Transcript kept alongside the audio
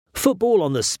Football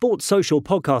on the Sports Social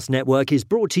Podcast Network is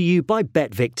brought to you by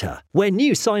BetVictor, where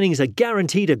new signings are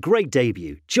guaranteed a great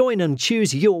debut. Join and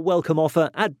choose your welcome offer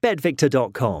at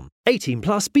betvictor.com. 18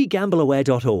 plus,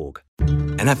 begambleaware.org.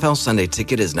 NFL Sunday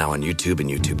Ticket is now on YouTube and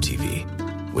YouTube TV,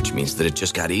 which means that it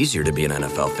just got easier to be an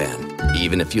NFL fan,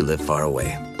 even if you live far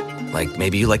away. Like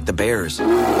maybe you like the Bears,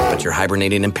 but you're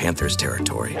hibernating in Panthers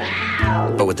territory.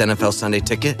 But with NFL Sunday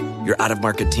Ticket, your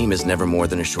out-of-market team is never more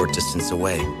than a short distance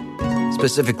away.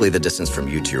 Specifically, the distance from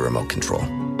you to your remote control.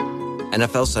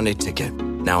 NFL Sunday Ticket,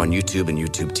 now on YouTube and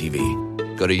YouTube TV.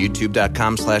 Go to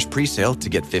youtube.com/presale to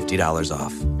get $50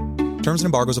 off. Terms and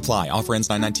embargoes apply. Offer ends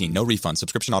 9/19. No refund.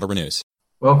 Subscription auto renews.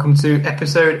 Welcome to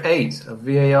episode 8 of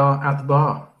VAR at the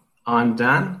Bar. I'm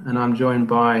Dan, and I'm joined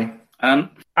by...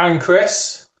 and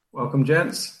Chris. Welcome,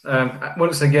 gents.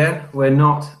 Once again, we're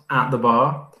not at the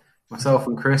bar. Myself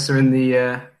and Chris are in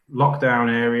the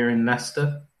lockdown area in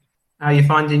Leicester. How are you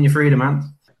finding your freedom, Ant?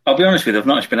 I'll be honest with you, I've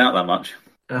not actually been out that much.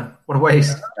 What a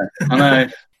waste. I know.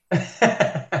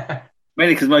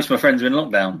 Mainly because most of my friends are in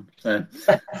lockdown. So.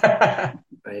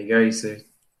 There you go, you see.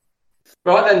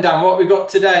 Right then, Dan, what have we got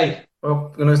today?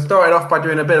 Well, we're going to start it off by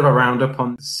doing a bit of a roundup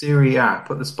on Serie A,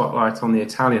 put the spotlight on the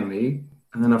Italian league.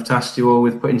 And then I've tasked you all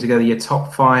with putting together your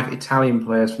top 5 Italian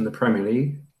players from the Premier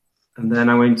League. And then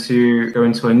I'm going to go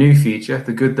into a new feature,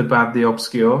 the good, the bad, the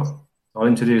obscure. I'll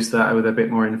introduce that with a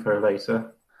bit more info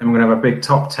later. And we're going to have a big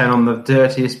top 10 on the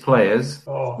dirtiest players,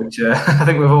 which I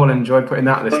think we've all enjoyed putting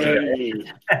that list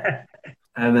together.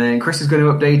 And then Chris is going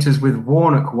to update us with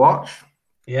Warnock Watch.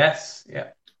 Yes, yeah.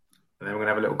 And then we're going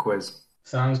to have a little quiz.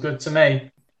 Sounds good to me.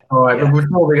 All right, but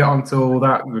before we get on to all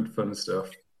that good fun stuff.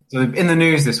 So in the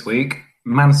news this week,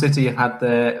 Man City have had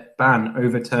their ban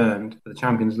overturned for the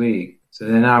Champions League. So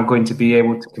they're now going to be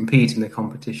able to compete in the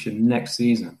competition next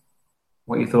season.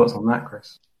 What are your thoughts on that,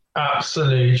 Chris?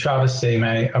 Absolute travesty,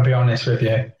 mate. I'll be honest with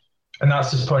you. And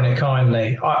that's just putting it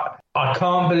kindly. I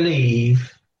can't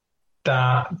believe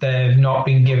that they've not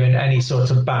been given any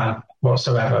sort of ban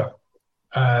whatsoever.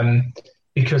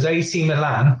 Because AC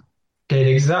Milan did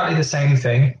exactly the same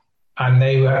thing, and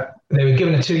they were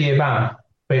given a 2-year ban,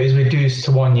 but it was reduced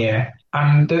to 1 year.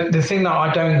 And the thing that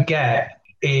I don't get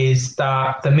is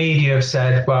that the media have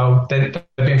said, well, they've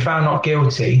been found not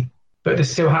guilty, but they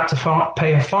still had to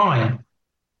pay a fine.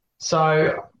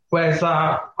 So where's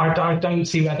that? I don't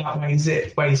see where that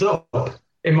weighs up,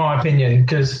 in my opinion,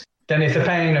 because then if they're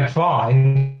paying a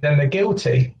fine, then they're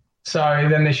guilty. So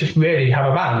then they should really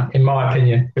have a ban, in my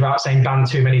opinion, without saying ban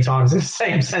too many times in the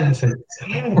same sentence.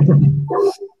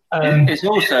 It's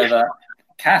also that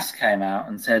CAS came out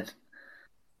and said,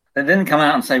 they didn't come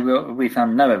out and say we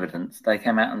found no evidence. They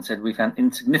came out and said we found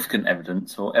insignificant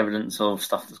evidence or evidence of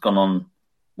stuff that's gone on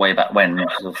way back when,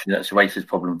 which is obviously that's a racist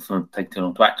problem for taking too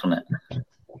long to act on it.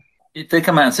 If they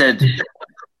come out and said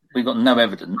we've got no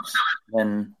evidence,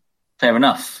 then fair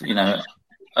enough,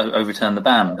 overturn the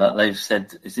ban. But they've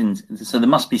said so there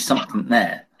must be something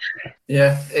there.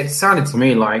 Yeah, it sounded to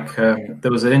me like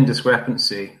there was an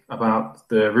indiscrepancy about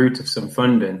the route of some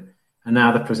funding, and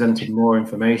now they've presented more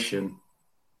information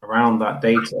around that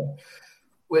data,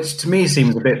 which to me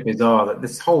seems a bit bizarre that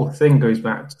this whole thing goes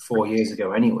back to 4 years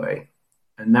ago anyway.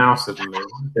 And now suddenly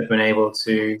they've been able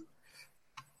to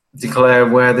declare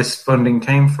where this funding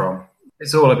came from.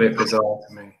 It's all a bit bizarre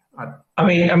to me. I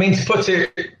mean, to put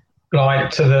it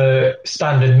like to the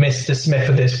standard Mr. Smith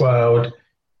of this world,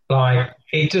 like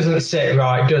it doesn't sit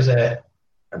right, does it?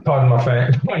 Pardon my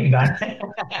friend.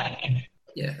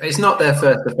 Yeah, it's not their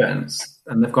first offence,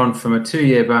 and they've gone from a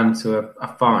 2-year ban to a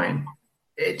fine.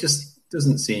 It just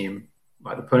doesn't seem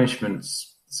like the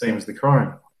punishment's the same as the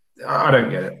crime. I don't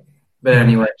get it. But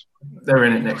anyway, they're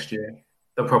in it next year.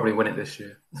 They'll probably win it this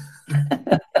year.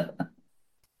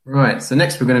 Right, so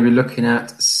next we're going to be looking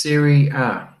at Serie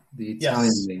A, the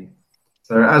Italian league.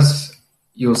 So as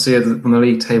you'll see on the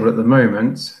league table at the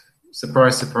moment,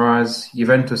 surprise, surprise,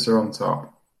 Juventus are on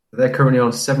top. They're currently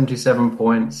on 77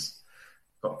 points,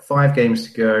 got 5 games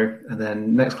to go, and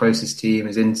then next closest team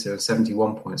is Inter at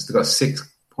 71 points. They've got a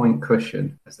 6-point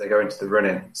cushion as they go into the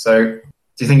run-in. So do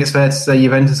you think it's fair to say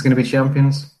Juventus are going to be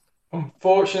champions?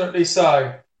 Unfortunately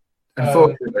so.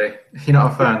 Unfortunately, you're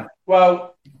not a fan.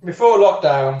 Well, before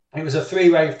lockdown, it was a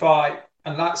 3-way fight,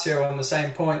 and Lazio on the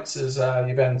same points as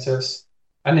Juventus,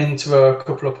 and Inter a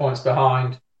couple of points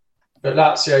behind. But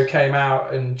Lazio came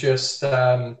out and just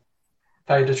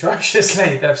played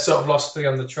atrociously. They've sort of lost 3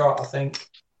 on the trot, I think.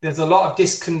 There's a lot of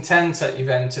discontent at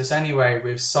Juventus anyway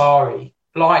with Sarri.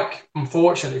 Like,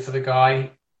 unfortunately for the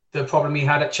guy, the problem he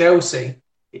had at Chelsea.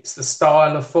 It's the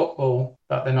style of football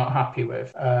that they're not happy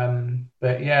with.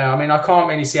 But yeah, I mean, I can't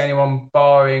really see anyone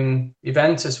barring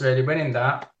Juventus really winning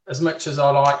that. as much as I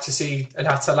like to see an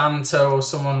Atalanta or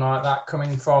someone like that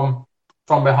coming from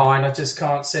behind, I just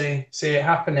can't see it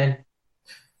happening.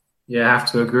 Yeah, I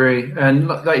have to agree. And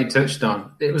like you touched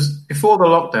on, it was before the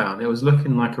lockdown, it was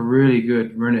looking like a really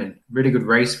good really good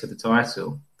race for the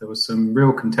title. There was some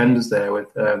real contenders there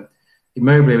with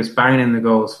Immobile was banging in the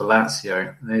goals for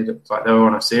Lazio. They looked like they were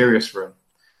on a serious run.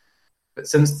 But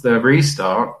since the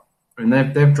restart, I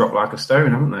mean, they've dropped like a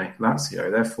stone, haven't they? Lazio,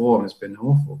 their form has been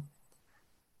awful.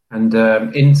 And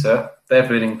Inter, they've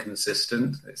been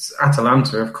inconsistent. It's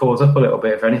Atalanta have caught up a little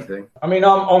bit, if anything. I mean,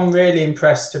 I'm really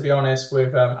impressed, to be honest,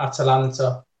 with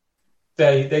Atalanta.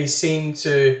 They seem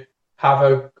to have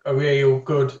a real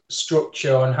good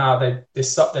structure on how their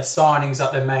signings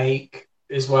that they make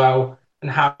as well,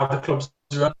 and how the clubs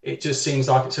run. It just seems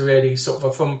like it's a really sort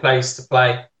of a fun place to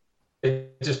play. They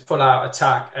just pull out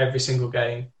attack every single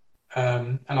game.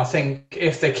 And I think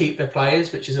if they keep their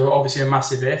players, which is obviously a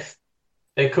massive if,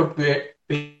 they could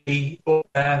be up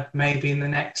there maybe in the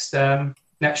next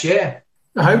year.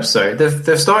 I hope so.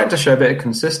 They've started to show a bit of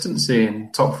consistency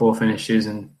in top four finishes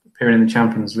and appearing in the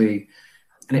Champions League.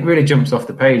 And it really jumps off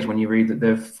the page when you read that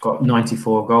they've got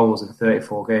 94 goals in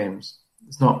 34 games.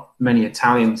 There's not many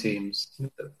Italian teams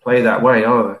that play that way,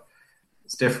 are there?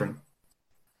 It's different.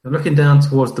 Now, looking down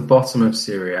towards the bottom of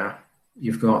Serie A,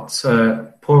 you've got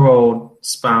poor old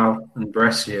Spal and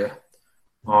Brescia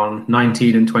on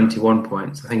 19 and 21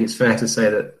 points. I think it's fair to say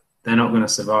that they're not going to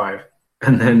survive.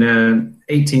 And then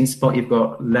 18th spot, you've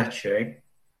got Lecce,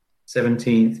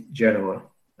 17th, Genoa.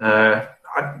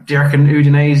 Do you reckon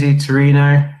Udinese,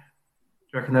 Torino? Do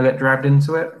you reckon they'll get dragged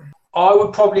into it? I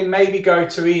would probably maybe go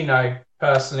Torino,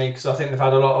 personally, because I think they've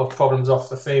had a lot of problems off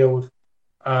the field.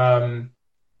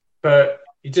 But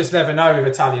you just never know with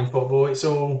Italian football. It's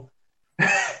all...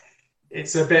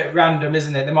 it's a bit random,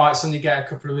 isn't it? They might suddenly get a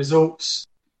couple of results.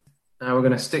 Now we're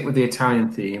going to stick with the Italian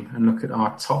theme and look at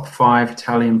our top 5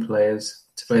 Italian players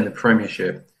to play in the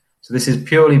Premiership. So this is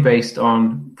purely based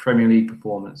on Premier League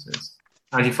performances.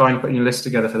 How do you find putting your list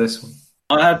together for this one?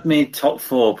 I had me top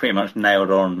 4 pretty much nailed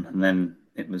on, and then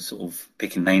it was sort of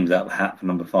picking names out of the hat for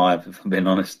number 5, if I'm being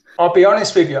honest. I'll be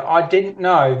honest with you, I didn't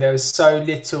know there was so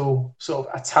little sort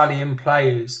of Italian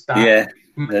players. There's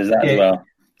that as well.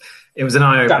 It was an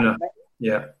eye-opener.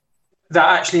 That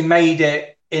actually made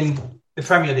it in the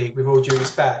Premier League, with all due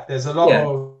respect. There's a lot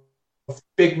of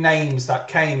big names that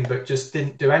came but just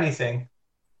didn't do anything.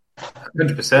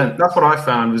 100%. That's what I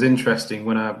found was interesting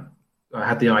when I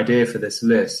had the idea for this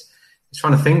list. It's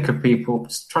trying to think of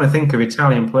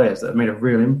Italian players that have made a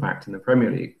real impact in the Premier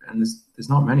League, and there's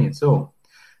not many at all.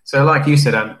 So like you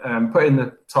said, putting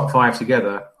the top 5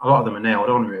 together, a lot of them are nailed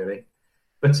on, really.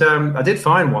 But I did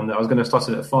find one that I was going to start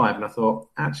it at 5, and I thought,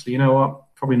 actually, you know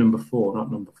what? Probably number 4, not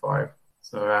number 5.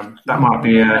 So that might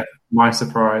be my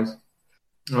surprise.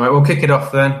 All right, we'll kick it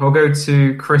off then. We'll go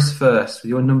to Chris first with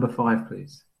your number 5,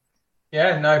 please.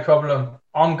 Yeah, no problem.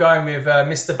 I'm going with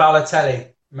Mr.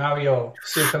 Balotelli, Mario,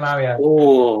 Super Mario.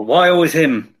 Oh, why always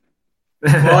him?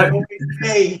 Why always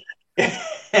me?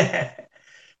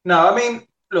 No, I mean,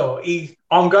 look,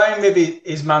 I'm going with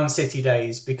his Man City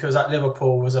days, because at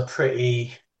Liverpool was a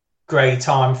pretty great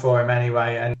time for him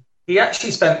anyway. And he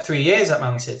actually spent 3 years at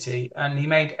Man City, and he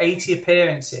made 80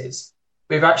 appearances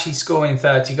with actually scoring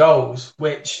 30 goals,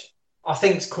 which I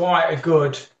think is quite a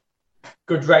good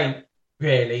rate,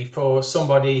 really, for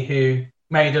somebody who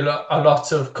made a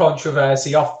lot of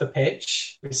controversy off the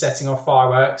pitch with setting off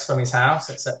fireworks from his house,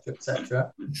 etc.,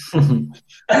 etc.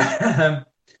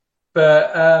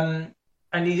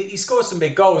 And he scored some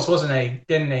big goals, wasn't he?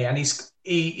 Didn't he? And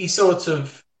he sort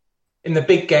of, in the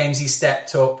big games, he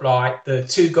stepped up, like the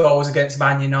 2 goals against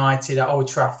Man United at Old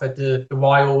Trafford, the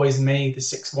Why Always Me, the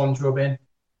 6-1 drubbing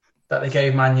that they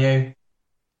gave Man U.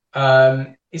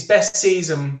 His best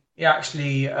season, he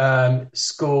actually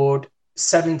scored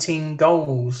 17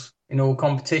 goals in all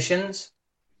competitions,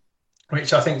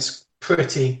 which I think is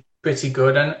pretty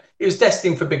good. And he was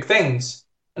destined for big things.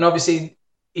 And obviously,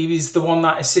 he was the one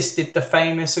that assisted the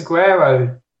famous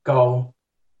Aguero goal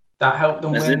that helped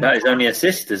them win. That is only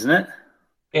assist, isn't it?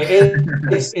 It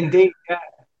is indeed, yeah.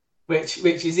 Which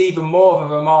is even more of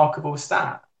a remarkable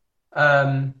stat.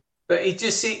 But he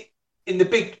just in the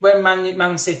big, when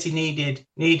Man City needed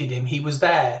him, he was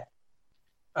there.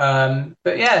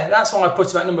 But yeah, that's why I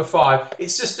put him at number 5.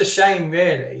 It's just a shame,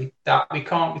 really, that we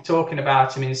can't be talking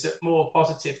about him in more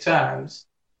positive terms,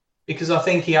 because I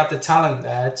think he had the talent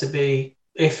there to be,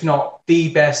 if not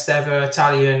the best ever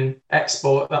Italian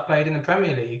export that played in the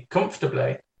Premier League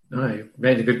comfortably. No, you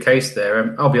made a good case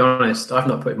there. I'll be honest, I've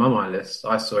not put him on my list.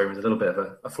 I saw him as a little bit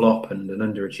of a flop and an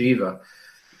underachiever.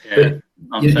 Yeah,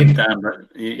 I'm so down,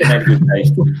 but you made a good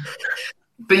case.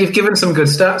 But you've given some good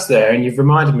stats there, and you've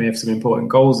reminded me of some important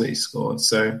goals that he scored.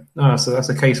 So that's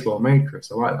a case well made,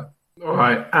 Chris. I like that. All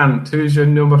right, Ant, who's your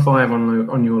number 5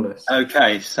 on your list?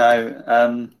 Okay,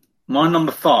 so my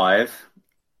number 5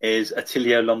 is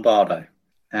Attilio Lombardo.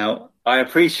 Now, I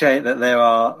appreciate that there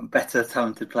are better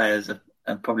talented players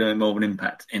and probably make more of an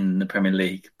impact in the Premier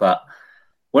League, but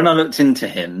when I looked into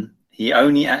him, he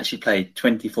only actually played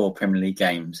 24 Premier League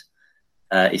games.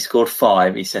 He scored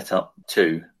 5, he set up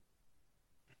 2.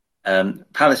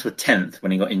 Palace were 10th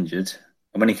when he got injured,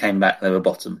 and when he came back, they were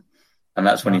bottom. And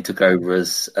that's when he took over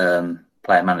as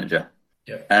player manager.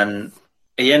 Yeah. And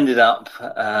he ended up,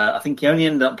 I think he only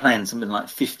ended up playing something like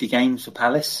 50 games for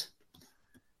Palace.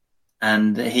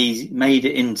 And he made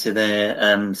it into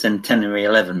their centenary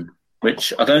 11,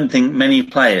 which I don't think many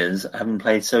players, having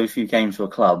played so few games for a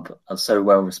club, are so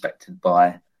well respected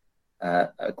by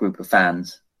a group of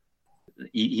fans.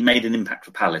 He made an impact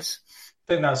for Palace.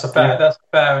 I think that's a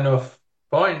fair enough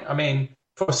point. I mean,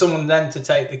 for someone then to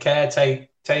take the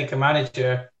caretaker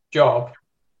manager job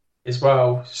as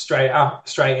well, straight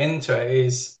into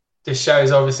it, just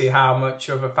shows obviously how much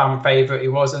of a fan favourite he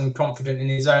was and confident in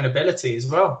his own ability as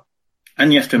well.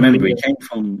 And you have to remember, he came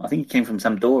from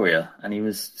Sampdoria, and he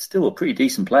was still a pretty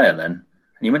decent player then. And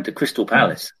he went to Crystal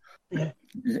Palace. Yeah.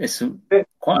 It's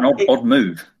quite an odd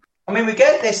move. I mean, we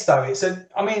get this though.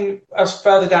 As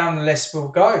further down the list we'll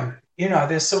go,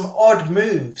 there's some odd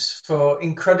moves for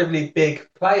incredibly big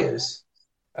players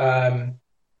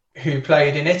who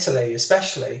played in Italy,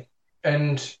 especially.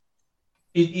 And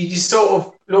you sort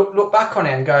of look back on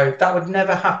it and go, that would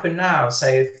never happen now.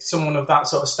 Say if someone of that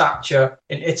sort of stature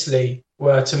in Italy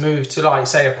were to move to, like,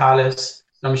 say, a Palace.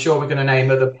 And I'm sure we're going to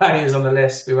name other players on the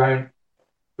list. We won't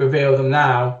reveal them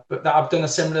now, but that have done a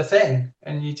similar thing.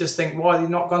 And you just think, why have you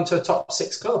not gone to a top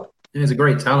 6 club? Yeah, he's a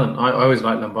great talent. I always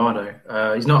like Lombardo.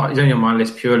 He's only on my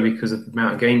list purely because of the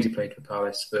amount of games he played for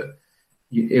Palace, but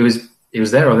it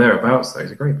was there or thereabouts. Though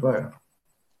he's a great player.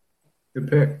 Good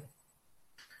pick.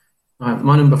 Right,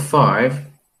 my number 5,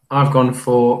 I've gone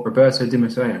for Roberto Di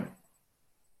Matteo.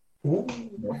 Ooh.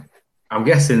 I'm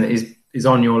guessing that he's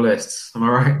on your lists. Am I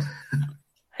right?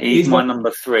 He's my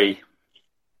number 3.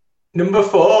 Number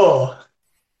 4.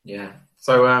 Yeah.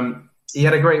 So he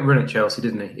had a great run at Chelsea,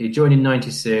 didn't he? He joined in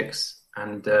 '96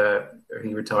 and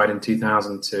he retired in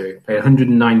 2002. Played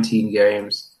 119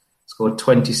 games, scored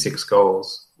 26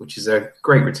 goals, which is a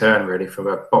great return, really, from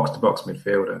a box-to-box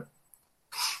midfielder.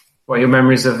 What are your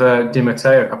memories of Di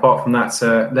Matteo, apart from that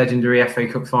legendary FA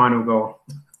Cup final goal?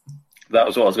 That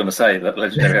was what I was going to say, that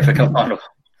legendary FA Cup final.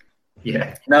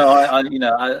 Yeah. No,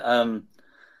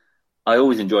 I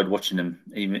always enjoyed watching him,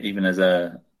 even as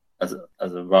a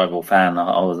rival fan.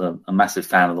 I was a massive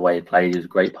fan of the way he played. He was a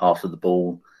great pass of the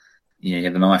ball. He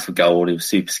had an eye for goal. He was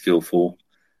super skillful.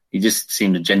 He just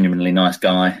seemed a genuinely nice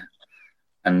guy.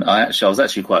 And I was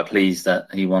actually quite pleased that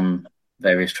he won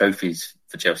various trophies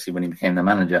for Chelsea when he became their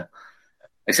manager,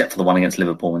 except for the one against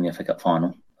Liverpool in the FA Cup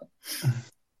final.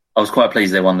 I was quite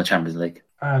pleased they won the Champions League.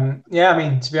 To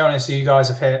be honest, you guys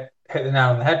have hit the nail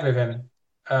on the head with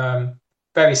him.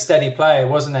 Very steady player,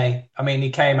 wasn't he? I mean, he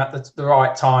came at the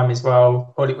right time as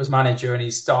well. Huddit was manager, and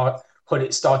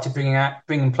Huddit started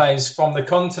bringing players from the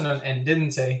continent in,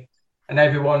 didn't he? And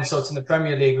everyone sort of in the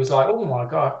Premier League was like, "Oh my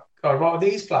God, what are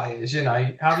these players?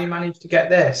 How do you manage to get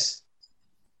this?"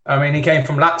 I mean, he came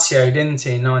from Lazio, didn't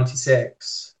he, in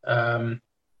 '96?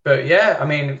 But yeah, I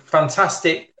mean,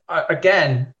 fantastic.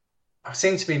 Again, I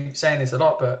seem to be saying this a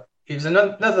lot, but he was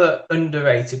another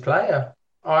underrated player.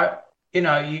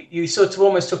 You sort of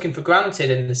almost took him for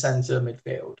granted in the centre of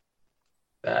midfield.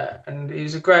 And he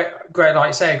was a great, like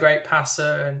you say, a great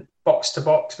passer and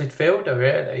box-to-box midfielder,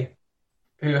 really,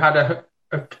 who had a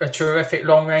terrific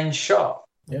long-range shot.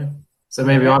 Yeah. So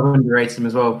maybe I would underrate him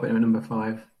as well, put him at number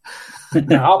 5.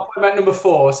 No, I'll put him at number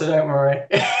 4, so don't worry.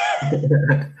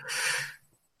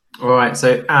 All right,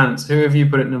 so Ant, who have you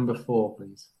put at number 4,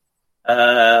 please?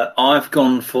 I've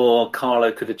gone for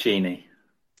Carlo Cudicini.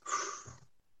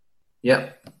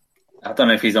 Yep. I don't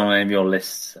know if he's on any of your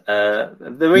lists.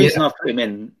 The reason I've put him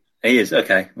in, he is,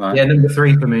 okay, right. Yeah, number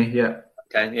 3 for me, yeah.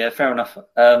 Okay, yeah, fair enough.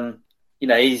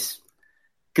 He's,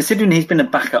 considering he's been a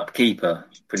backup keeper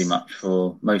pretty much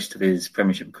for most of his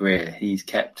Premiership career, he's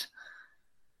kept,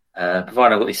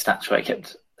 provided I've got these stats right, he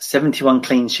kept 71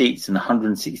 clean sheets and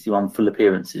 161 full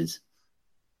appearances.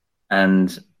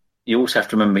 And you also have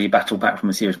to remember he battled back from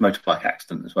a serious motorbike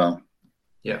accident as well.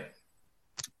 Yeah.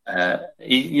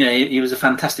 He was a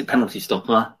fantastic penalty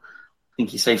stopper. I think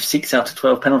he saved 6 out of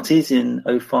 12 penalties in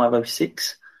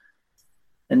 05-06.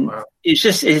 And wow.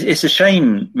 It's a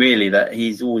shame, really, that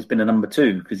he's always been a number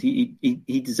 2, because he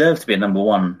deserves to be a number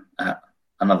 1 at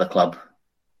another club.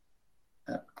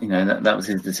 that was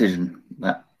his decision.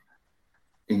 That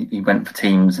he went for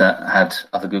teams that had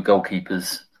other good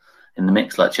goalkeepers in the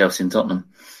mix, like Chelsea and Tottenham.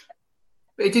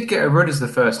 But he did get a run as the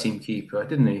first team keeper,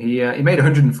 didn't he? He made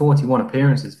 141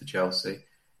 appearances for Chelsea.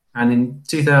 And in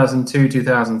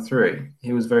 2002-2003,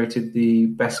 he was voted the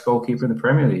best goalkeeper in the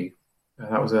Premier League.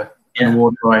 That was an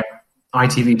award by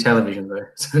ITV Television, though.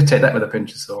 So take that with a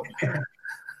pinch of salt.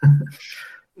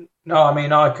 No, I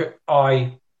mean,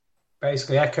 I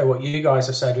basically echo what you guys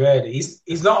have said, really.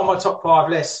 He's not on my top 5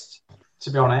 list,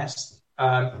 to be honest.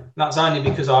 That's only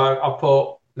because I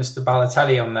put Mr.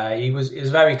 Balotelli on there. He was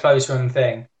very close to one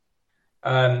thing.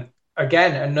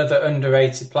 Again, another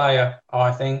underrated player,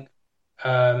 I think.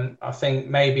 I think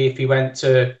maybe if he went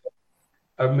to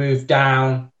a move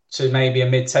down to maybe a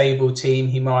mid-table team,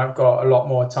 he might have got a lot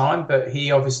more time. But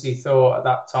he obviously thought at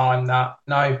that time that,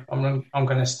 no, I'm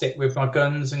going to stick with my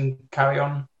guns and carry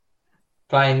on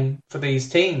playing for these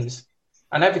teams.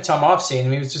 And every time I've seen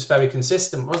him, he was just very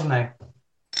consistent, wasn't he?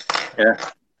 Yeah.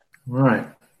 Right.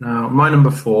 Now, my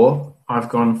number 4, I've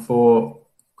gone for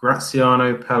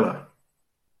Graziano Pella.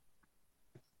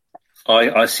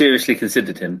 I seriously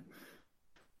considered him.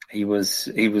 He was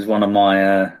one of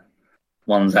my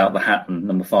ones out the hat,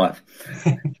 number 5.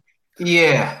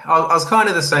 Yeah, I was kind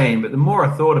of the same, but the more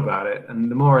I thought about it and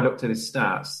the more I looked at his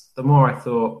stats, the more I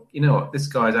thought, you know what, this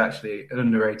guy's actually an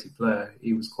underrated player.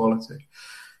 He was quality.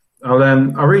 I'll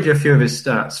read you a few of his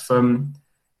stats. From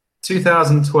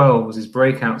 2012 was his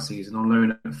breakout season on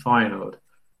loan at Feyenoord.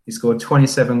 He scored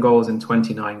 27 goals in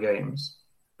 29 games.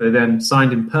 They then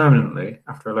signed him permanently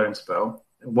after a loan spell.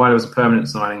 While it was a permanent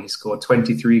signing, he scored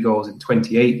 23 goals in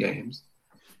 28 games.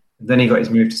 And then he got his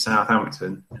move to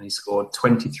Southampton and he scored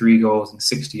 23 goals in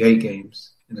 68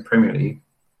 games in the Premier League.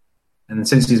 And then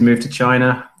since he's moved to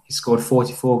China, he scored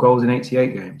 44 goals in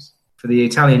 88 games. For the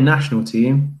Italian national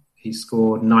team, he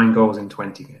scored 9 goals in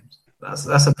 20 games.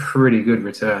 That's a pretty good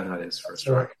return, that is, for a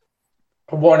striker.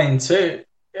 1 in 2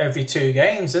 every 2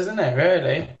 games, isn't it,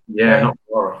 really? Yeah, not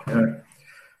far. Yeah.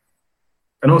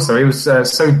 And also, he was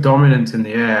so dominant in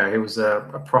the air. He was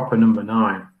a proper number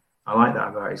 9. I like that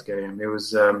about his game. It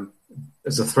was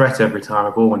as a threat every time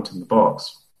a ball went in the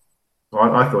box. So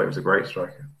I thought he was a great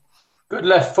striker. Good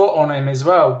left foot on him as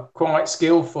well. Quite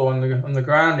skillful on the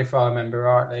ground, if I remember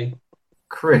rightly.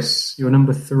 Chris, you're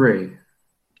number 3.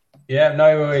 Yeah,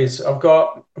 no worries. I've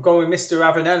gone with Mr.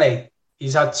 Ravanelli.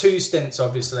 He's had 2 stints,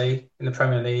 obviously, in the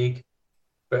Premier League,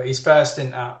 but his first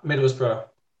stint at Middlesbrough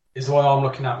is the one I'm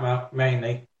looking at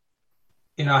mainly.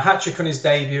 A hat-trick on his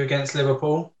debut against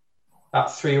Liverpool, that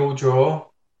 3-3 draw.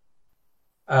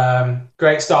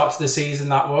 Great start to the season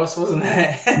that was, wasn't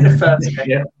it? In the first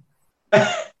game.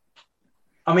 Yeah.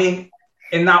 I mean,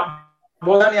 in that,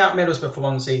 well, only at Middlesbrough for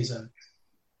 1 season,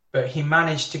 but he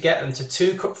managed to get them to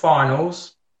 2 cup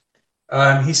finals.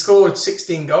 He scored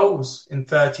 16 goals in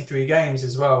 33 games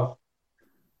as well.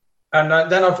 And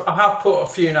then I have put a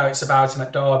few notes about him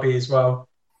at Derby as well.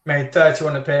 Made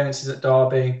 31 appearances at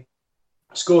Derby,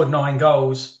 scored 9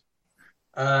 goals.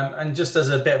 And just as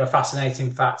a bit of a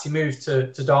fascinating fact, he moved to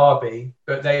Derby,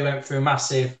 but they went through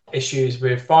massive issues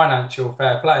with financial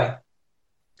fair play.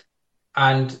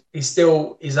 And he's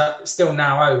still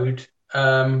now owed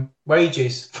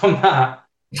wages from that.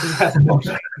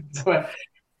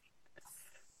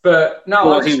 But no,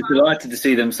 well, he was delighted to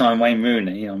see them sign Wayne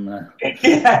Rooney on there.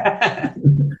 Yeah.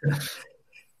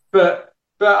 But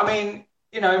I mean,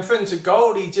 in front of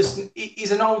goal,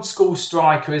 he's an old school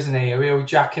striker, isn't he? A real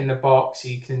jack in the box.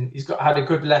 He's had a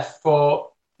good left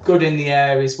foot, good in the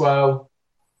air as well.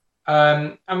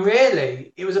 And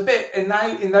really, it was a bit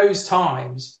in those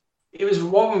times. It was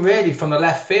one really from the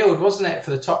left field, wasn't it, for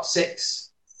the top 6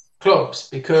 clubs?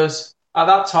 Because at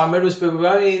that time, Middlesbrough were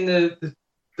only in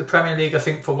the Premier League, I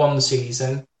think, for 1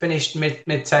 season, finished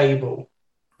mid-table.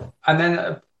 And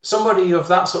then somebody of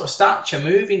that sort of stature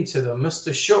moving to them must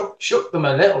have shook them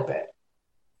a little bit,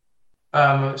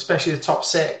 especially the top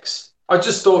 6. I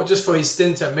just thought, just for his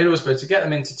stint at Middlesbrough, to get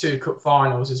them into 2 cup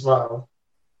finals as well,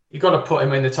 you've got to put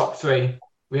him in the top 3,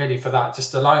 really, for that,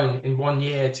 just alone in 1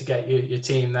 year to get your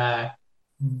team there.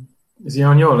 Is he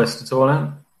on your list at all,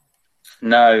 Ant?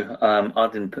 No, I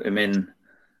didn't put him in.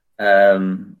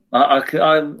 I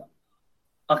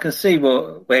can see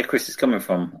where Chris is coming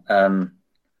from,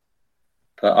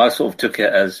 but I sort of took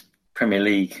it as Premier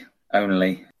League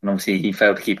only, and obviously he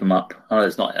failed to keep him up. I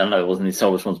know it wasn't his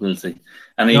sole responsibility,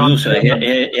 and he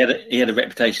had a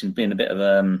reputation of being a bit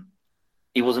of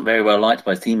he wasn't very well liked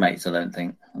by his teammates. I don't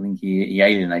think. I think he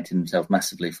alienated himself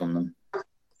massively from them.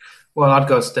 Well, I'd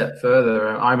go a step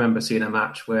further. I remember seeing a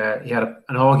match where he had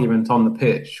an argument on the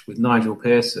pitch with Nigel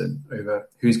Pearson over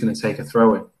who's going to take a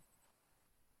throw-in.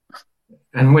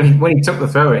 And when he took the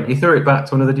throw in, he threw it back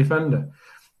to another defender.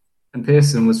 And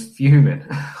Pearson was fuming.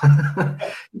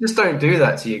 You just don't do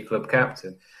that to your club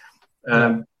captain.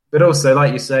 But also,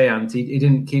 like you say, Ant, he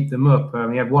didn't keep them up.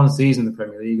 He had one season in the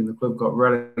Premier League and the club got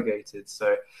relegated.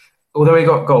 So although he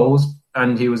got goals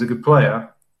and he was a good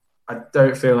player, I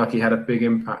don't feel like he had a big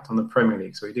impact on the Premier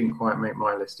League. So he didn't quite make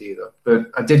my list either.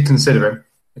 But I did consider him.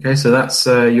 Okay, so that's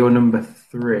your number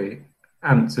 3.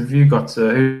 Ant, have you got...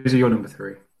 who's your number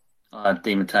 3?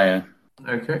 Di Matteo.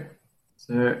 Okay.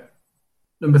 So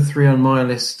number 3 on my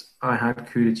list, I had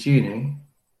Cudicini.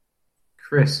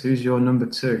 Chris, who's your number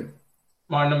 2?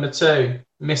 My number 2,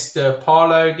 Mr.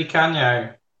 Paolo Di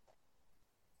Canio.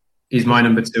 He's my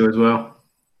number 2 as well.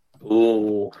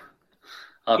 Oh,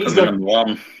 I put my number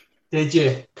 1. Did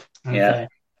you? Okay. Yeah.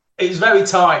 It was very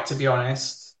tight, to be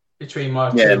honest, between my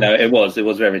two. Yeah, no, it was. It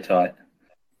was very tight.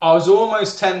 I was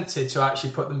almost tempted to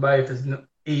actually put them both as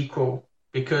equal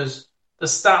because the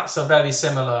stats are very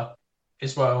similar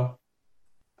as well.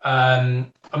 I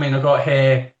got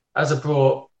here as a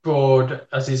broad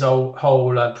as his whole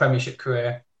Premiership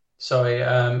career.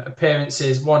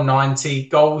 Appearances 190,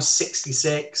 goals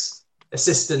 66,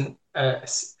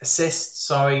 assists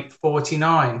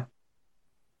 49.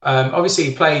 Obviously,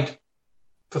 he played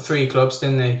for 3 clubs,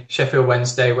 didn't he? Sheffield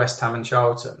Wednesday, West Ham, and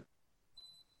Charlton.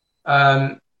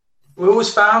 We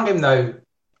always found him though.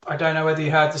 I don't know whether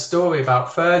you heard the story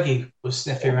about Fergie was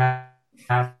sniffing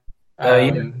around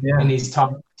in his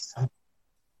time.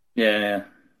 Yeah.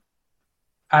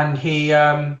 And he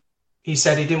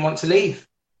said he didn't want to leave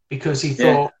because he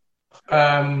thought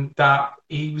that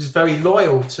he was very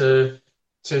loyal to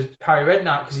Harry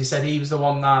Redknapp because he said he was the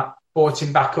one that brought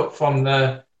him back up from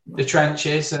the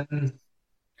trenches and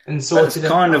sorted it.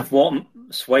 That's kind of what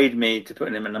swayed me to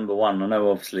putting him at number 1. I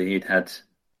know obviously he'd had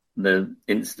the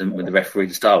incident with the referee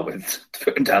to start with to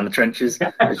put him down the trenches.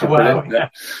 I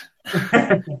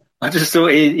just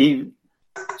thought he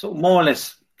sort of more or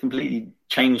less completely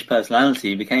changed personality.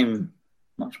 He became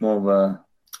much more of a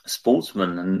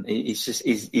sportsman, and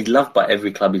he's loved by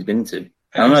every club he's been to.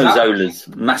 And I know Zola's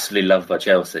massively loved by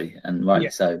Chelsea, and rightly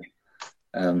so.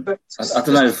 I don't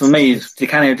know. For me, Di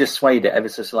Canio just swayed it ever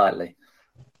so slightly.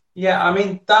 Yeah, I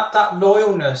mean that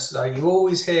loyalness, though, you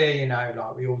always hear,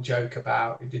 like we all joke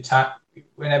about.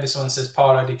 Whenever someone says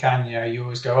Paolo Di Canio, you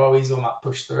always go, "Oh, he's the one that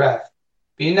pushed the ref."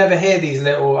 But you never hear these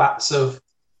little acts of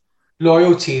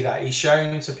loyalty that he's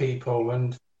shown to people.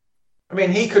 And I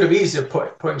mean, he could have easily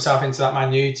put himself into that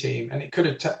Man U team, and it could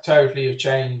have totally have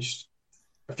changed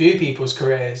a few people's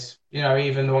careers.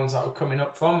 Even the ones that were coming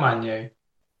up from Man U.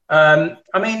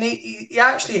 He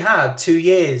actually had 2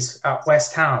 years at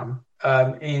West Ham.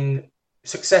 In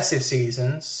successive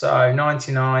seasons, so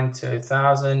 99 to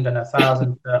 1000 and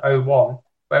 1000 to 01,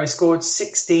 where he scored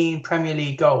 16 Premier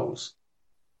League goals.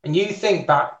 And you think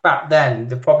back then,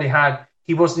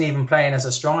 he wasn't even playing as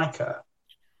a striker.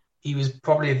 He was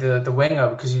probably the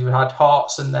winger because you had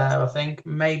Hartson there, I think,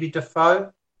 maybe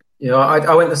Defoe. Yeah,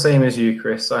 I went the same as you,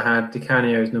 Chris. I had Di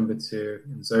Canio as number 2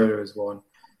 and Zola as 1.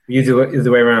 You do it the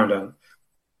way around, Anne?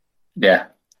 Yeah.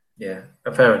 Yeah,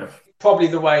 fair enough. Probably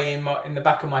the way in the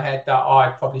back of my head that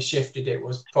I probably shifted it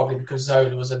was probably because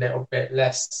Zola was a little bit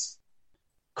less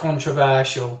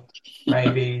controversial,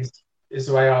 maybe is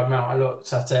the way I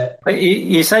looked at it.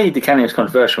 You say Di Canio is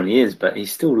controversial, he is, but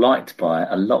he's still liked by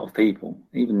a lot of people,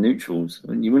 even neutrals.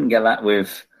 You wouldn't get that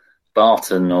with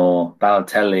Barton or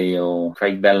Balotelli or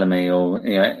Craig Bellamy or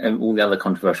all the other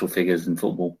controversial figures in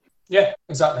football. Yeah,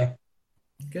 exactly.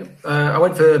 Okay. I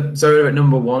went for Zola at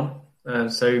number 1.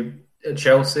 At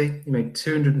Chelsea, he made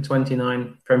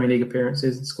 229 Premier League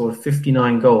appearances and scored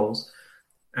 59 goals.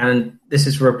 And this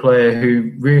is for a player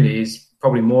who really is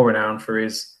probably more renowned for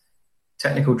his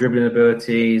technical dribbling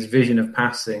ability, his vision of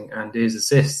passing, and his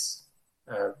assists,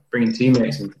 bringing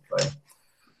teammates into play.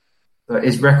 But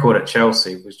his record at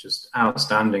Chelsea was just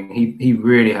outstanding. He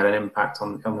really had an impact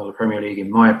on the Premier League,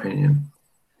 in my opinion.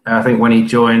 I think when he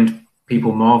joined,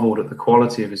 people marvelled at the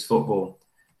quality of his football.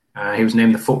 He was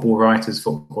named the Football Writers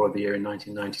Footballer of the Year in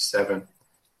 1997.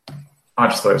 I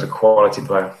just thought he was a quality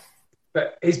player.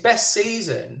 But his best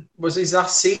season was his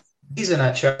last season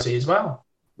at Chelsea as well,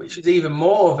 which is even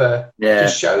more of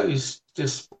just shows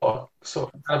just what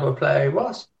sort of caliber player he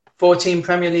was. 14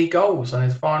 Premier League goals on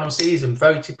his final season,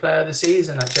 voted Player of the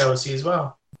Season at Chelsea as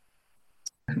well.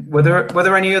 Were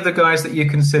there any other guys that you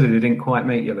considered who didn't quite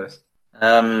make your list?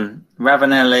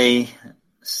 Ravanelli,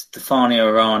 Stefano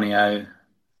Aranio,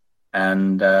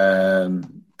 and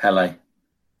Pele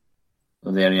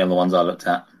were the only other ones I looked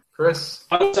at. Chris?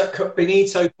 I looked at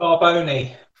Benito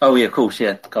Carboni. Oh, yeah, of course,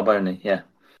 yeah. Carboni, yeah.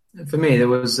 For me, there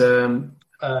was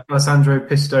Alessandro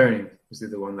Pistone. was the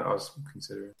other one that I was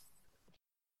considering.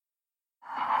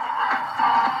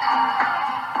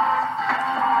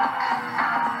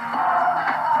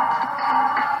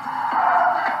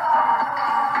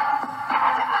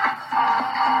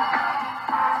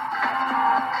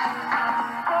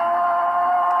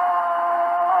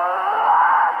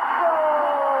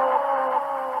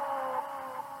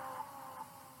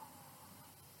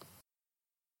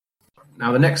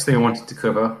 Now, the next thing I wanted to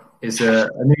cover is a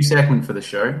new segment for the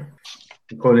show.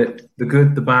 We call it The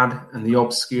Good, the Bad, and the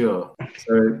Obscure.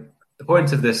 So the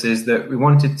point of this is that we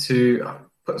wanted to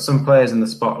put some players in the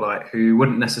spotlight who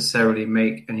wouldn't necessarily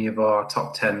make any of our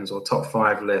top 10s or top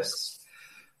 5 lists.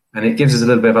 And it gives us a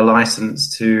little bit of a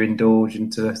license to indulge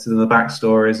into the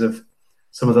backstories of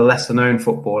some of the lesser-known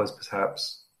footballers,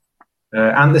 perhaps.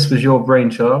 And this was your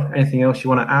brainchild. Anything else you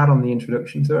want to add on the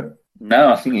introduction to it?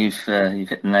 No, I think you've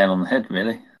hit the nail on the head,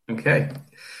 really. Okay.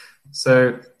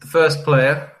 So the first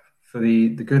player for the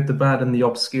good, the bad, and the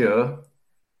obscure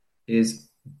is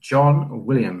John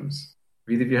Williams.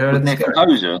 Have either of you heard of this guy?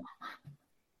 Composer.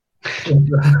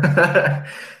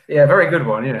 Yeah, very good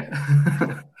one,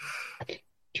 yeah.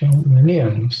 John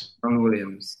Williams. John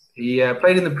Williams. He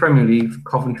played in the Premier League for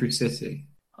Coventry City.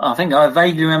 I think I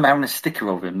vaguely remember having a sticker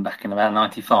of him back in about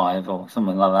 95 or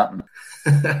something like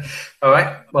that. All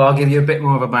right. Well, I'll give you a bit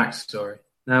more of a backstory.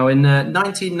 Now, in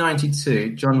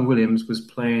 1992, John Williams was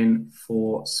playing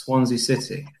for Swansea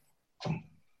City.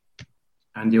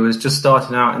 And he was just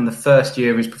starting out in the first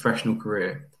year of his professional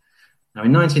career. Now,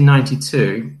 in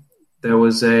 1992, there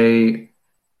was a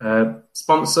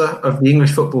sponsor of the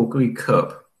English Football League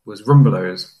Cup was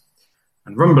Rumbelows.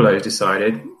 And Rumbelows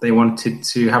decided they wanted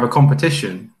to have a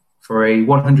competition for a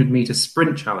 100-metre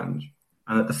sprint challenge,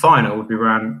 and that the final would be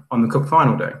ran on the cup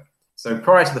final day. So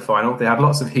prior to the final, they had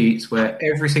lots of heats where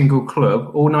every single club,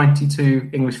 all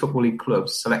 92 English Football League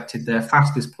clubs, selected their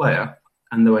fastest player,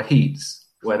 and there were heats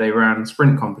where they ran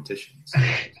sprint competitions.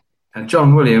 And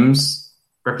John Williams,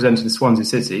 representing Swansea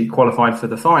City, qualified for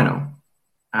the final,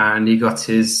 and he got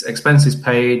his expenses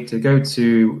paid to go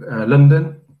to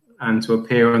London and to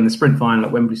appear in the sprint final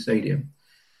at Wembley Stadium.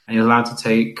 And he was allowed to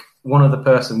take one other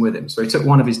person with him. So he took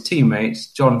one of his teammates,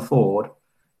 John Ford,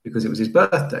 because it was his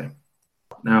birthday.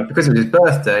 Now, because it was his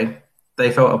birthday,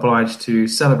 they felt obliged to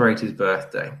celebrate his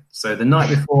birthday. So the night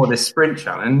before this sprint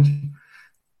challenge,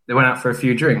 they went out for a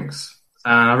few drinks.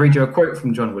 And I'll read you a quote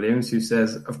from John Williams, who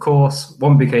says, "Of course,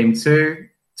 1 became 2,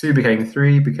 2 became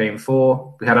 3, became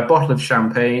 4. We had a bottle of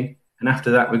champagne, and after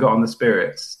that we got on the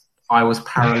spirits. I was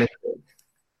paralytic."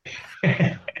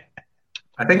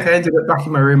 I think I ended up back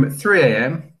in my room at 3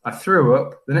 a.m. I threw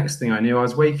up. The next thing I knew, I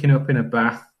was waking up in a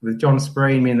bath with John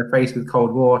spraying me in the face with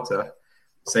cold water,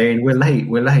 saying, "We're late,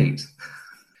 we're late."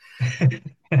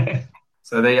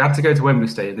 So they had to go to Wembley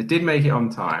Stadium. They did make it on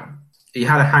time. He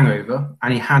had a hangover,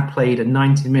 and he had played a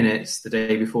 90 minutes the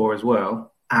day before as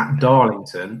well at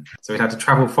Darlington. So he had to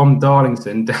travel from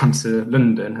Darlington down to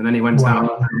London, and then he went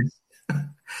out.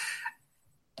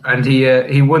 And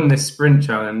he won this sprint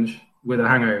challenge with a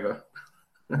hangover.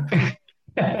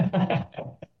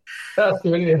 That's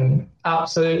brilliant.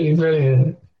 Absolutely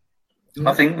brilliant.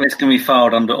 I think this can be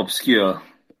filed under obscure.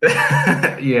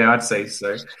 Yeah, I'd say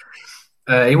so.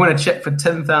 He won a cheque for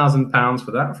 £10,000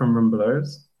 for that from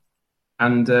Rumbelows.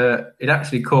 And it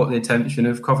actually caught the attention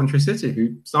of Coventry City,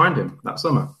 who signed him that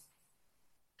summer.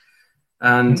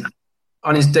 And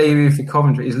on his debut for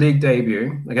Coventry, his league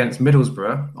debut against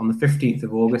Middlesbrough on the 15th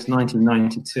of August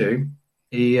 1992,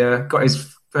 he got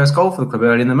his first goal for the club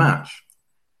early in the match.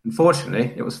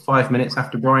 Unfortunately, it was 5 minutes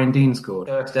after Brian Deane scored.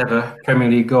 First ever Premier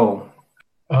League goal.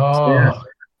 Oh. So,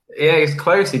 yeah, it's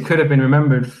close. He could have been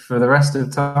remembered for the rest of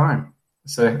the time.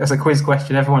 So that's a quiz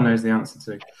question everyone knows the answer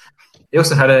to. He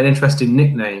also had an interesting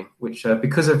nickname, which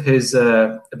because of his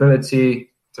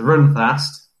ability to run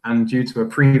fast and due to a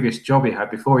previous job he had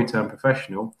before he turned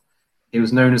professional, he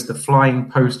was known as the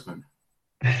Flying Postman.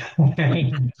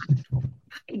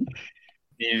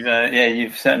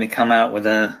 You've certainly come out with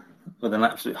an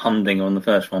absolute humdinger on the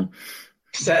first one.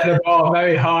 Set the bar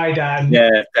very high, Dan.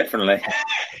 Yeah, definitely.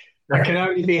 I can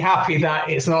only be happy that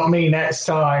it's not me next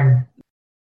time.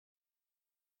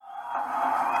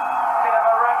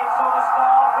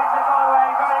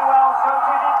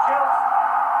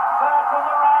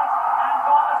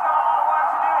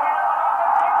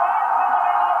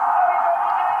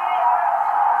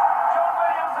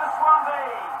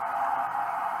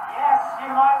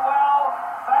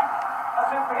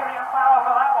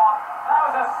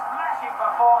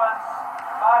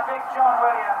 John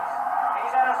Williams.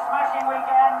 He's had a smashing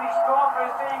weekend. He scored for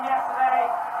his team yesterday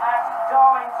at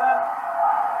Darlington.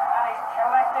 And he's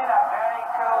collected a very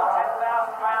cool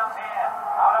 £10,000 here.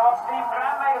 Out of what Steve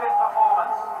Grant made of his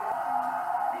performance.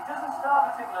 He doesn't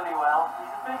start particularly well. He's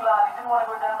a big lad. He didn't want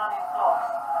to go down on his blocks.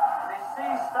 And his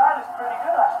start is pretty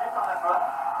good, actually, from the front.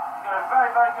 He's got a very,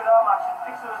 very good arm action.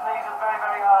 Picks those knees up very,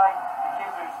 very high. He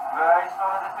keeps it very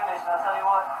strong at the finish. And I'll tell you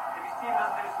what, if his team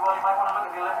doesn't do so well, you might want to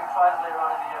look at the Olympic trials later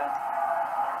on in the year.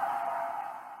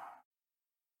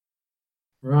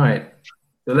 Right.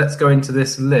 So let's go into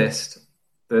this list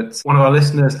that one of our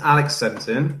listeners, Alex,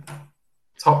 sent in.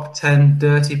 Top 10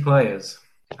 dirty players.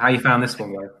 How you found this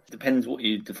one, Ray? Depends what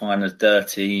you define as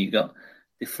dirty. You've got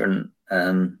different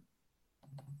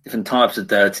types of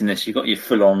dirtiness. You've got your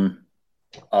full-on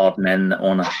hard men that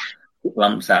want to get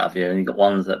lumps out of you, and you've got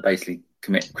ones that basically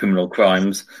commit criminal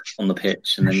crimes on the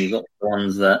pitch, and then you've got the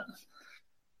ones that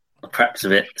are perhaps a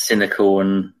bit cynical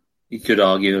and you could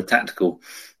argue are tactical.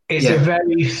 It's a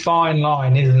very fine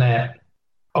line, isn't it,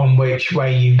 on which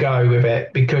way you go with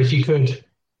it, because you could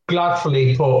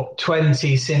gladly put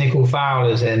 20 cynical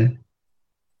foulers in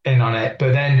on it,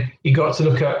 but then you got to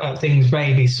look at things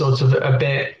maybe sort of a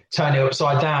bit, turn it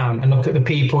upside down and look at the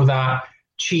people that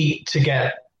cheat to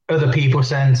get other people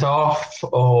sent off,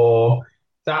 or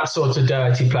that sort of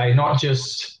dirty play, not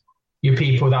just your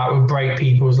people that would break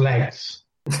people's legs.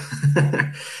 No,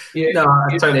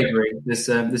 I totally agree.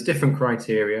 There's different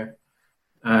criteria,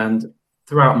 and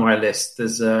throughout my list,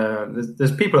 there's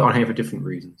people on here for different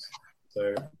reasons.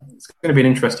 So it's going to be an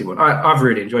interesting one. I've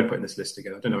really enjoyed putting this list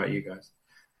together. I don't know about you guys.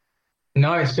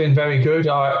 No, it's been very good.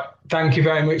 Thank you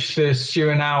very much to Stu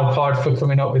and Al Pod for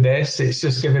coming up with this. It's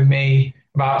just given me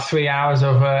about 3 hours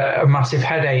of a massive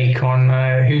headache on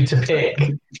who to pick.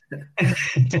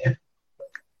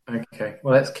 Okay,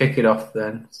 well, let's kick it off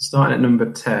then. So starting at number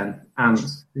 10, Ant,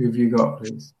 who have you got,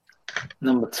 please?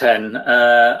 Number 10,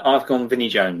 I've gone Vinnie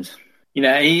Jones. You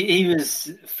know, he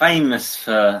was famous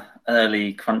for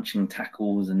early crunching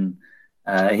tackles, and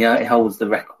he holds the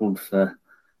record for,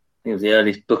 I think it was the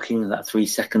earliest booking, that 3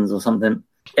 seconds or something.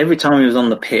 Every time he was on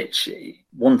the pitch, he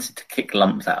wanted to kick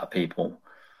lumps out of people.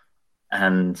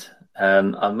 And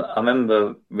I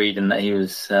remember reading that he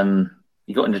was...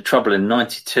 he got into trouble in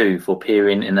 '92 for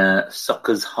appearing in a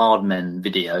Soccer's Hard Men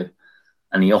video,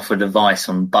 and he offered advice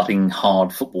on budding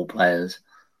hard football players.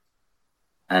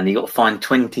 And he got fined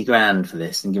 20 grand for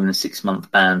this and given a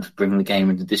 6-month ban for bringing the game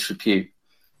into disrepute.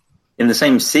 In the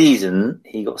same season,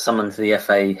 he got summoned to the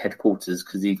FA headquarters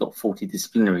because he got 40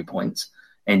 disciplinary points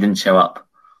and he didn't show up.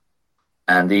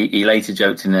 And he later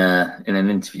joked in an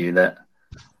interview that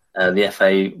the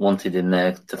FA wanted him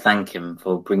there to thank him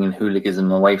for bringing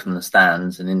hooliganism away from the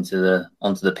stands and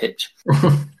onto the pitch.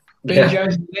 Vinnie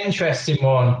Jones is an interesting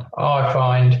one, I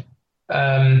find.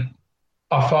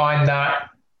 I find that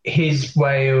his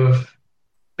way of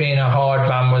being a hard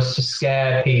man was to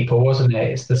scare people, wasn't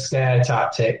it? It's the scare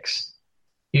tactics.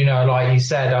 You know, like you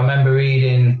said, I remember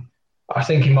reading, I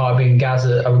think it might have been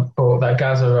Gaza, that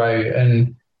Gaza wrote,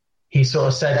 and he sort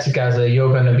of said to Gaza,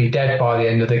 "You're going to be dead by the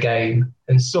end of the game,"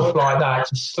 and stuff like that,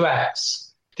 just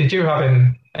threats. Did you have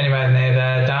him anywhere near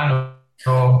there, Dan?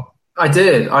 Or? I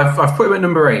did. I've put him at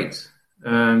number 8.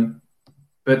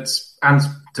 But Ant's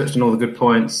touched on all the good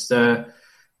points.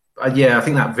 I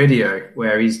think that video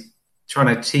where he's trying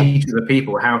to teach the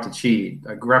people how to cheat,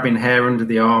 grabbing hair under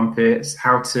the armpits,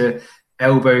 how to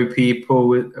elbow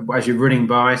people as you're running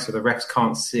by so the refs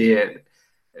can't see it.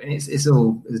 It's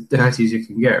all as dirty as you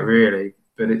can get, really.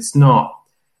 But it's not,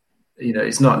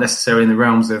 it's not necessarily in the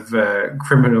realms of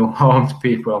criminal harm to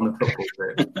people on the football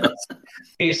field.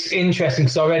 It's interesting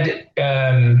because I read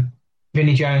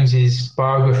Vinnie Jones's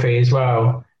biography as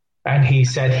well, and he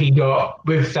said he got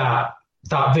with that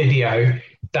video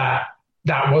that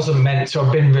wasn't meant to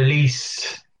have been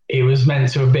released. It was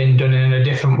meant to have been done in a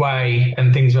different way,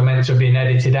 and things were meant to have been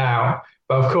edited out.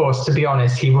 But of course, to be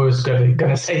honest, he was going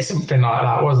to say something like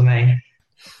that, wasn't he?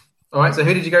 All right, so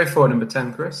who did you go for, number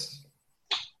 10, Chris?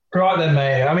 Right then,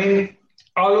 mate. I mean,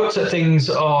 I looked at things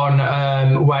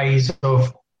on ways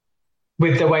of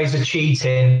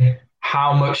cheating,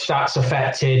 how much that's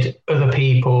affected other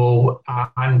people,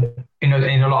 and in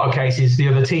a lot of cases, the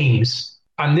other teams.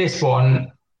 And this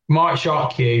one might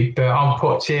shock you, but I'll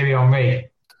put Thierry Henry.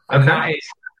 And that is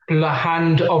the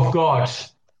hand of God.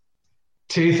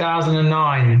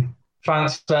 2009,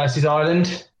 France versus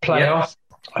Ireland playoff.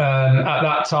 At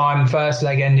that time, first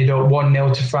leg ended up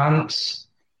 1-0 to France.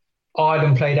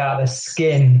 Ireland played out their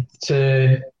skin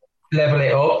to level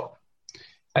it up.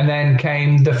 And then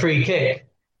came the free kick.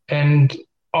 And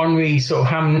Henry sort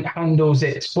of handles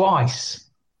it twice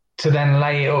to then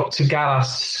lay it up to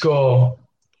Gallas to score.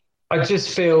 I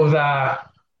just feel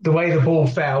that the way the ball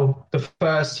fell the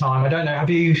first time, I don't know, have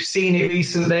you seen it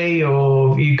recently or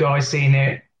have you guys seen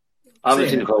it? I haven't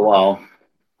seen it for a while.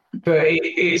 but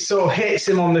it sort of hits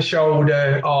him on the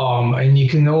shoulder, arm, and you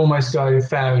can almost go,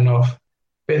 fair enough.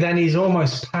 But then he's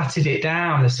almost patted it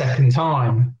down a second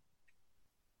time.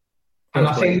 And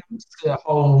I think that's the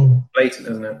whole blatant,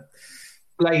 isn't it?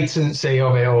 Blatancy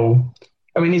of it all.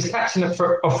 I mean, he's captain of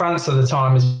France at the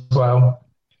time as well.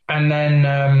 And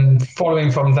then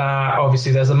following from that,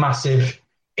 obviously, there's a massive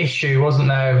issue, wasn't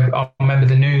there? I remember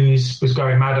the news was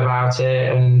going mad about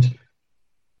it, and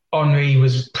Henri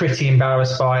was pretty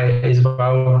embarrassed by it as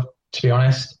well, to be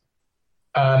honest.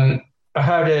 I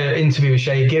heard an interview with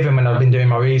Shay Given when I've been doing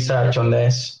my research on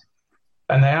this,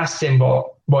 and they asked him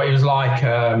what it was like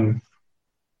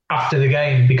after the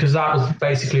game, because that was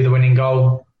basically the winning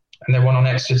goal, and they won on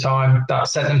extra time. That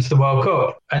sent them to the World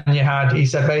Cup. And he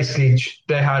said basically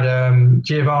they had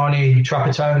Giovanni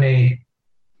Trapattoni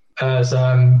as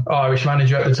Irish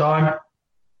manager at the time.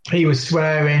 He was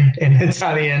swearing in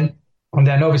Italian, and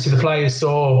then obviously the players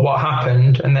saw what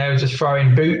happened, and they were just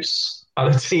throwing boots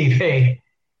at the TV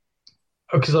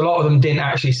because a lot of them didn't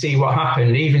actually see what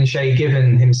happened. Even Shay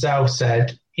Given himself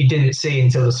said he didn't see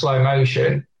until the slow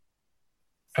motion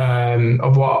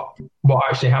of what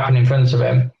actually happened in front of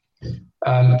him.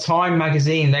 Time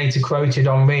magazine later quoted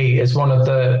Henri as one of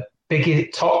the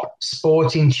biggest top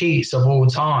sporting cheats of all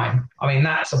time. I mean,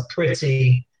 that's a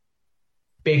pretty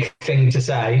big thing to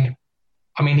say.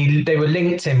 I mean, they were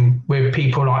linked him with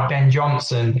people like Ben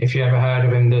Johnson, if you ever heard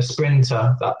of him, the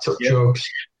sprinter that took drugs.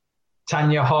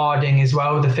 Tanya Harding as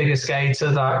well, the figure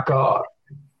skater that got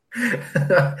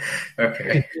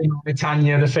okay.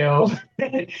 Tanya the film.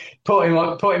 put him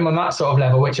on that sort of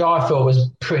level, which I thought was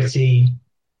pretty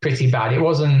bad.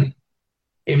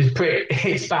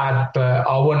 It's bad, but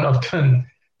I wouldn't have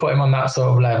put him on that sort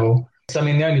of level. So, I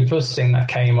mean, the only plus thing that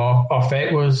came off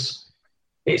it was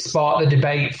it sparked the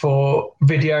debate for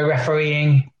video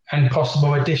refereeing and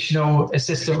possible additional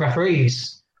assistant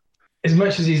referees. As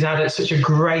much as he's had such a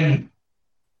great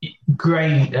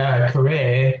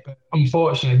career,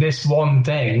 unfortunately, this one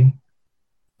thing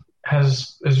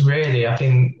has really, I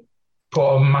think,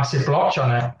 put a massive blotch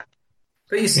on it.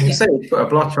 But you say he's put a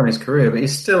blotch on his career, but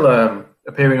he's still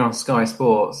appearing on Sky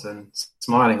Sports and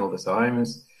smiling all the time. Do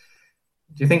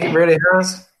you think it really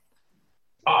has?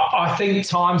 I think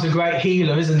time's a great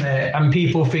healer, isn't it? And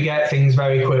people forget things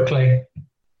very quickly.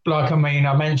 Like, I mean,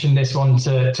 I mentioned this one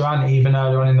to Andy even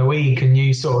earlier on in the week, and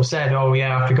you sort of said, oh,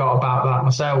 yeah, I forgot about that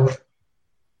myself.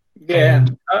 Yeah,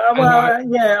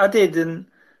 I did. And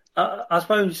I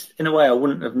suppose, in a way, I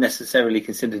wouldn't have necessarily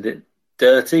considered it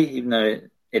dirty, even though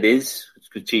it is,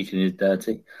 because cheating is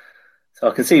dirty. So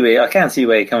I can see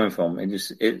where you're coming from.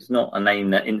 It's not a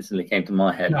name that instantly came to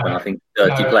my head when I think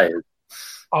dirty players.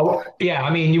 I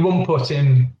mean, you wouldn't put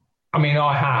him. I mean,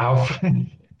 I have,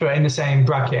 but in the same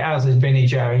bracket as Vinnie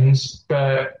Jones.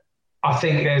 But I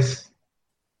think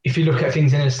if you look at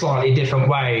things in a slightly different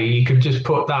way, you could just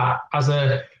put that as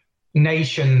a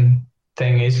nation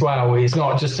thing as well. It's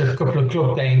not just a couple of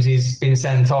club games he's been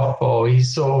sent off for.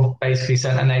 He's sort of basically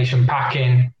sent a nation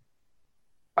packing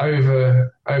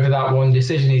over that one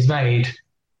decision he's made.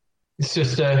 It's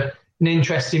just an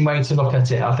interesting way to look at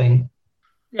it, I think.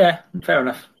 Yeah, fair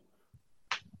enough.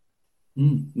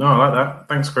 No, I like that.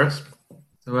 Thanks, Chris.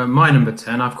 So my number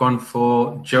 10, I've gone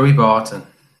for Joey Barton.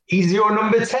 He's your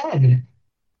number 10?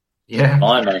 Yeah.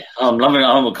 Mate. I'm loving it.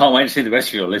 I can't wait to see the rest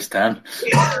of your list, Dan.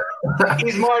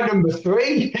 He's my number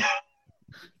 3.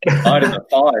 My number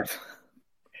 5.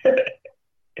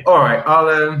 All right,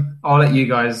 I'll let you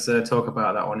guys talk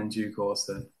about that one in due course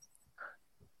then.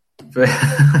 But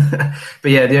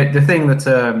yeah, the thing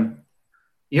that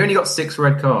he only got 6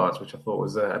 red cards, which I thought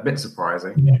was a bit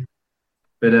surprising. Yeah.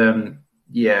 But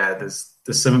there's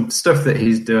some stuff that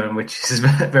he's doing which is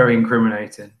very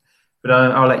incriminating. But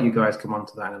I'll let you guys come on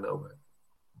to that in a little bit.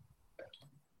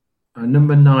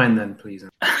 Number 9 then, please.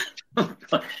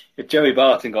 If Joey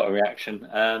Barton got a reaction,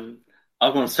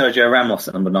 I've gone Sergio Ramos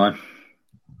at number 9.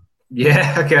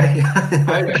 Yeah, okay.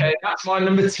 Okay, that's my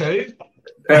number 2.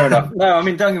 Fair enough. No, I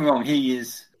mean, don't get me wrong.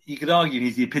 You could argue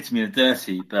he's the epitome of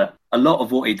dirty, but a lot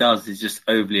of what he does is just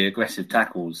overly aggressive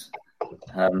tackles.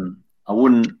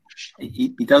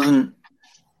 He doesn't,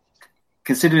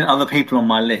 considering other people on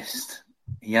my list,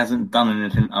 he hasn't done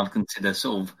anything I'd consider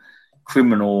sort of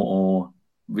criminal or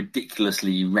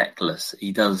ridiculously reckless.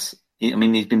 He's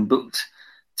been booked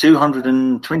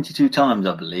 222 times,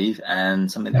 I believe,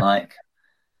 and something like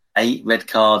 8 red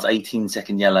cards,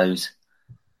 18-second yellows.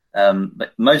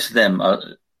 But most of them are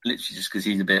literally just because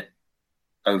he's a bit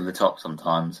over the top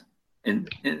sometimes.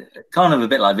 Kind of a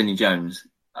bit like Vinnie Jones.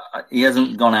 He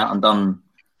hasn't gone out and done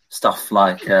stuff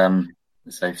like, let's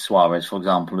say, Suarez, for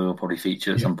example, who will probably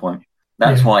feature at some point.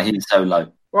 That's why he's so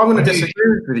low. Well, I'm going to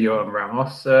disagree with you on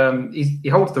Ramos. He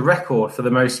holds the record for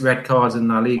the most red cards in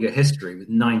La Liga history with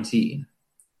 19.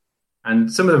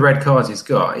 And some of the red cards he's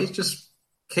got, he's just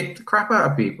kicked the crap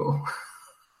out of people.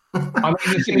 I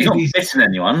mean, he's not bitten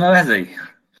anyone, though, has he?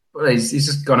 Well, he's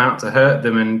just gone out to hurt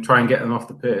them and try and get them off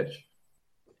the pitch.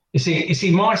 You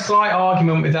see, my slight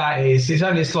argument with that is, it's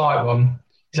only a slight one.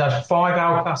 He's had 5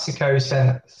 El Clasico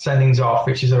sendings off,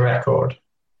 which is a record.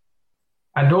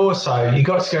 And also, you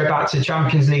got to go back to the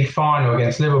Champions League final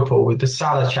against Liverpool with the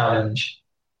Salah challenge.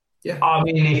 Yeah. I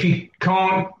mean, if you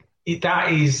can't,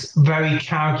 that is very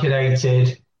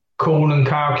calculated, cool and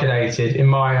calculated in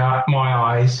my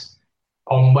eyes,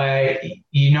 on where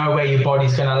you know where your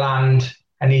body's going to land,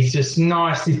 and he's just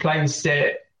nicely placed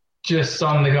it just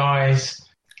on the guys.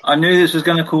 I knew this was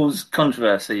going to cause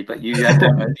controversy, but you don't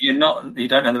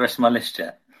know the rest of my list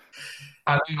yet.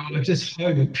 I just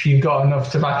hope you got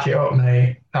enough to back it up,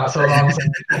 mate. That's all I'm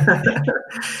saying.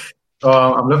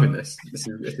 Oh, I'm loving this. This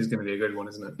is going to be a good one,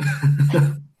 isn't it?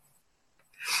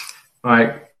 All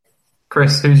right,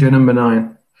 Chris, who's your number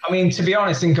 9? I mean, to be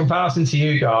honest, in comparison to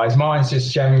you guys, mine's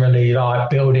just generally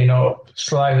like building up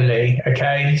slowly.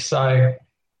 Okay, so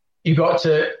you got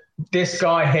to. This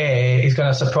guy here is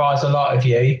going to surprise a lot of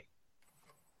you,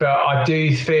 but I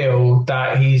do feel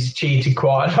that he's cheated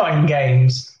quite a lot in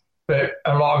games. But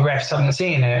a lot of refs haven't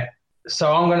seen it.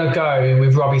 So I'm going to go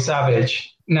with Robbie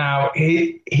Savage. Now,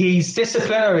 his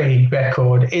disciplinary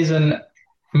record isn't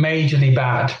majorly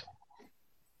bad.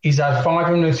 He's had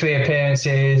 503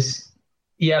 appearances,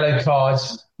 yellow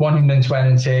cards,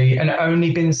 120, and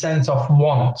only been sent off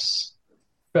once.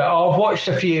 But I've watched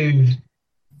a few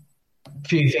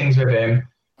things with him,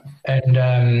 and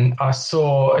I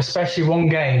saw especially one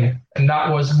game, and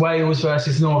that was Wales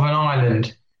versus Northern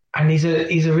Ireland. And he's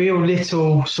a real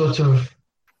little sort of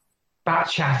bat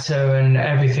chatter and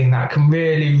everything that can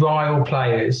really rile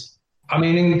players. I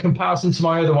mean, in comparison to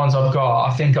my other ones I've got,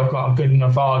 I think I've got a good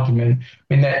enough argument.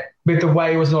 I mean, that with the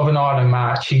Wales Northern Ireland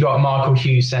match, he got Michael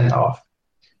Hughes sent off.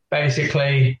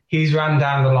 Basically, he's ran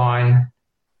down the line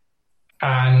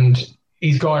and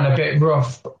he's gone a bit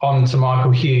rough onto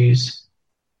Michael Hughes.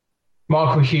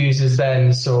 Michael Hughes has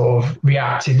then sort of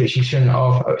reacted, which he shouldn't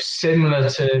have, similar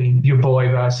to your boy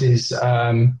versus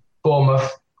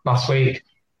Bournemouth last week.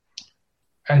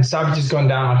 And Savage has gone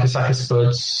down like a sack of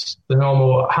spuds. The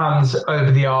normal hands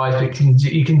over the eyes, but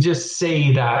you can just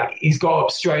see that he's got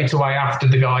up straight away after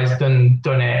the guy's done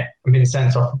it and been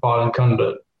sent off for violent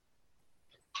conduct.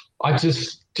 I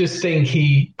just think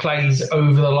he plays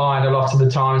over the line a lot of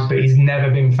the times, but he's never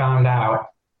been found out.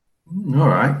 All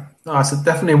right. Oh, that's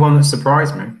definitely one that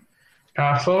surprised me.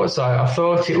 I thought so. I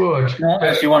thought it would. Not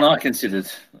actually one I considered.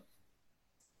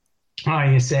 Oh,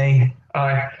 you see.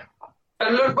 I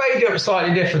look weighed up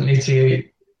slightly differently to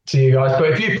you guys, but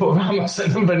if you put Ramos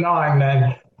at number 9,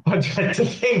 then I dread to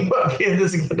think what the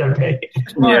others are going to be.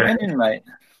 It's my opinion, mate.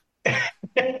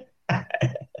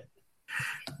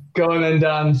 Go on then,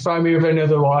 Dan. Throw me with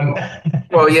another one.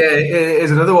 Well, yeah,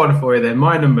 here's another one for you then.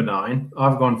 My number 9,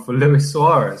 I've gone for Luis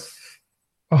Suarez.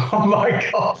 Oh, my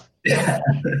God.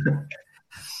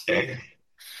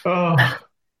 Oh.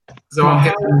 So I'm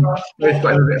getting both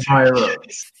got a bit higher up.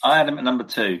 I had him at number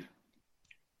 2.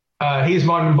 He's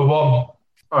my number 1. All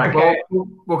right, okay. Well,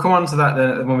 we'll come on to that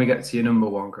then when we get to your number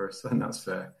 1, Chris. I think that's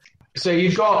fair. So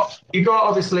you've got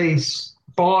obviously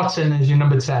Barton as your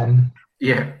number 10.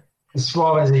 Yeah. And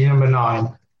Suarez as your number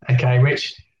 9. Okay,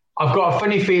 which I've got a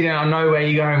funny feeling I know where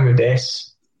you're going with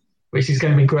this, which is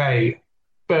going to be great.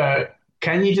 But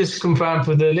can you just confirm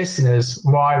for the listeners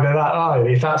why they're that low,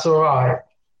 if that's all right?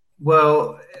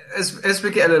 Well, as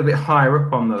we get a little bit higher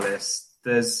up on the list,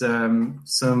 there's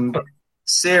some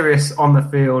serious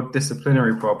on-the-field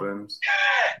disciplinary problems.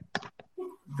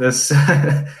 There's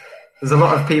a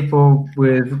lot of people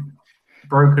with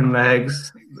broken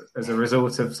legs as a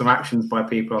result of some actions by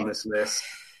people on this list.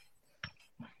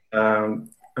 And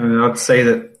I'd say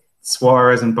that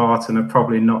Suarez and Barton are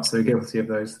probably not so guilty of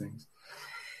those things.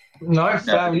 No,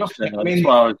 fair enough. I mean,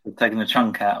 Suarez was taking a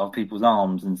chunk out of people's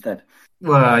arms instead.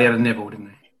 Well, he had a nibble, didn't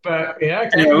he? But yeah,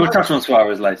 okay. Anyway, we'll touch on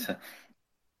Suarez later.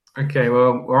 Okay,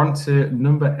 well, we're on to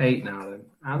number 8 now then.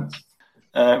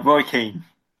 Ant? Roy Keane.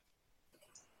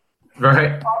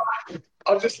 Right.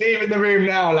 I'll just leave in the room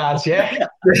now, lads, yeah?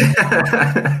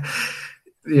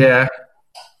 Yeah.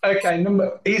 Okay,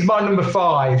 he's my number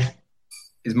 5.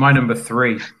 He's my number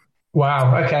 3.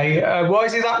 Wow, okay. Why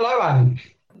is he that low, Ant?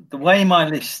 The way my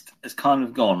list has kind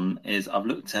of gone is I've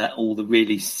looked at all the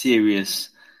really serious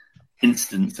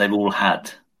incidents they've all had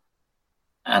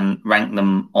and ranked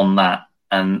them on that.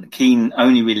 And Keane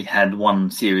only really had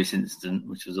one serious incident,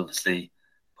 which was obviously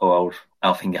poor old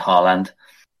Alf-Inge Haaland.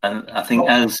 And I think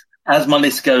as my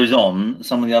list goes on,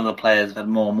 some of the other players have had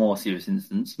more and more serious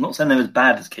incidents. I'm not saying they're as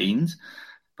bad as Keane's,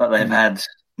 but they've had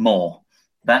more.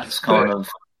 That's kind of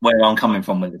where I'm coming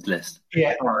from with this list.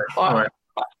 Yeah. All right.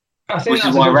 I think Which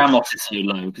is why Ramos is so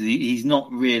low, because he's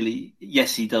not really.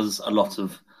 Yes, he does a lot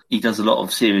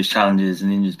of serious challenges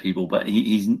and injures people, but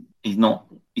he's not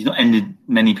ended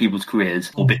many people's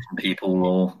careers or bitten people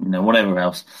or whatever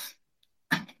else.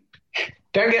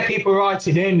 Don't get people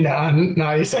writing in.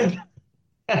 No, you said.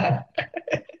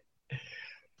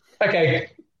 Okay,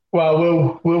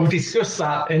 well, we'll discuss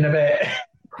that in a bit.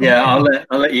 Yeah,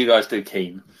 I'll let you guys do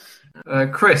Keane.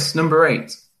 Chris, number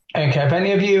 8. Okay, have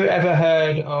any of you ever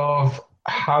heard of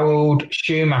Harold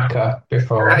Schumacher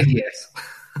before? Yes.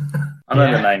 I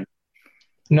know the name.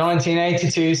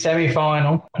 1982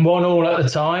 semi-final, 1-1 at the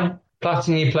time.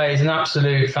 Platini plays an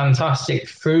absolute fantastic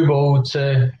through ball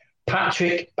to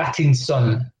Patrick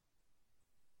Battinson,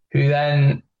 who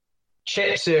then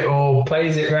chips it or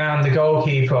plays it around the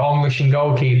goalkeeper, on-rushing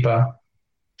goalkeeper.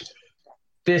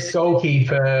 This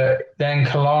goalkeeper then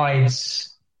collides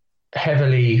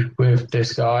heavily with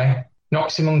this guy,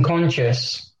 knocks him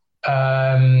unconscious,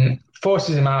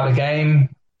 forces him out of the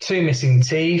game, 2 missing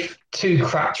teeth, 2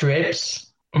 cracked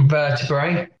ribs,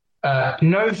 vertebrae.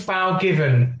 No foul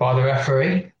given by the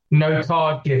referee, no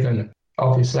card given,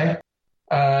 obviously.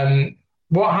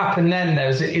 What happened then, though,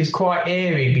 is it was quite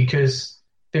eerie because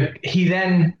he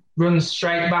then runs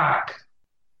straight back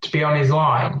to be on his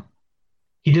line.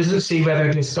 He doesn't see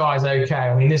whether this guy's okay.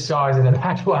 I mean, this guy's in a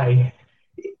bad way.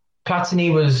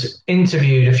 Platini was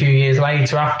interviewed a few years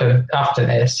later after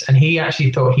this, and he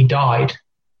actually thought he died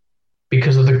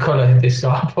because of the colour this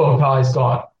poor guy's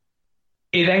got.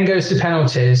 It then goes to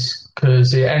penalties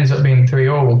because it ends up being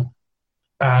 3-3.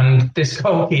 And this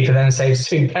goalkeeper then saves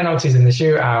 2 penalties in the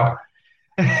shootout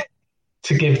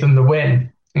to give them the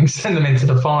win and send them into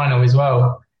the final as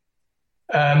well.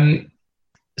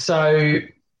 So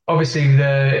obviously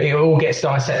it all gets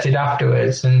dissected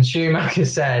afterwards, and Schumacher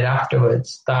said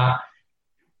afterwards that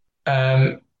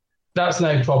that's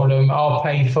no problem. I'll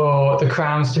pay for the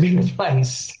crowns to be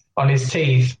replaced on his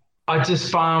teeth. I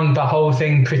just found the whole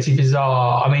thing pretty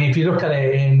bizarre. I mean, if you look at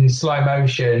it in slow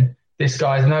motion, this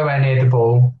guy's nowhere near the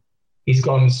ball. He's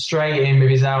gone straight in with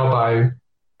his elbow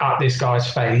at this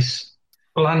guy's face,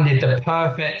 landed the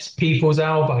perfect people's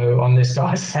elbow on this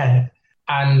guy's head,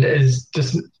 and it's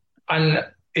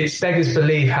beggars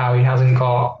belief how he hasn't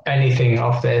got anything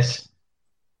off this.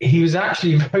 He was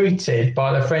actually voted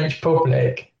by the French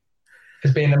public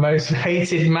as being the most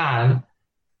hated man,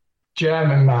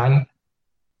 German man,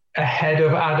 ahead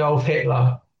of Adolf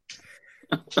Hitler.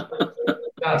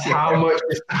 That's how much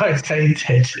this guy's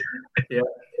hated. Yeah.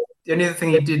 The only other thing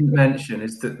he didn't mention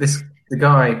is that the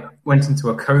guy went into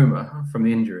a coma from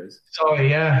the injuries. Sorry,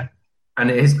 yeah. And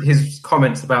his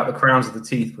comments about the crowns of the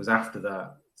teeth was after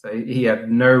that. So he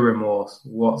had no remorse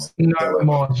whatsoever. No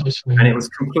remorse. And it was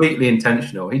completely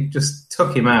intentional. He just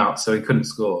took him out so he couldn't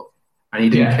score. And he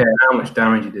didn't care how much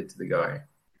damage he did to the guy.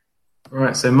 All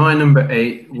right, so my number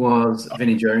 8 was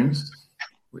Vinnie Jones,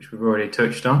 which we've already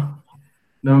touched on.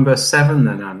 Number 7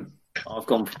 then, Anne. I've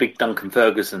gone for Big Duncan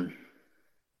Ferguson.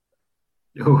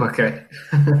 Oh, okay.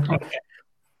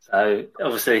 So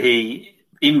obviously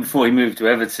even before he moved to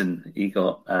Everton, he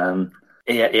got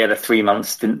he had a 3-month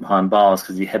stint behind bars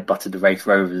because he headbutted the Wraith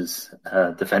Rovers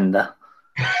defender,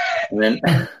 and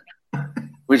then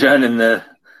which earned him the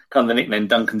nickname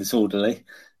Duncan Disorderly.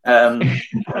 And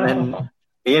then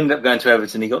he ended up going to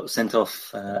Everton. He got sent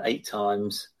off 8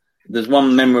 times. There's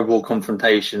one memorable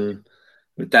confrontation.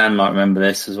 Dan might remember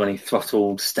this, was when he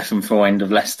throttled Stefan Freund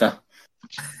of Leicester.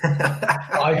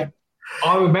 I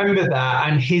remember that,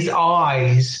 and his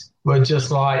eyes were just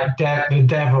like the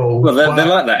devil. Well, they're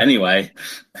like that anyway.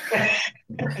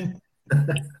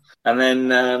 And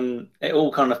then it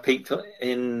all kind of peaked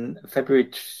in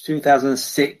February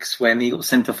 2006 when he got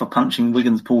sent off for punching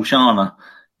Wigan's Paul Sharner.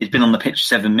 He'd been on the pitch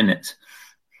 7 minutes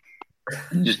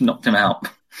and just knocked him out.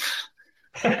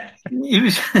 He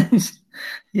was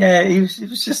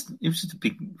just a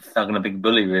big thug and a big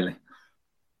bully, really.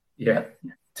 Yeah.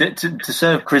 To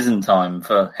serve prison time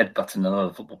for headbutting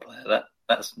another football player,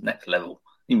 that's next level.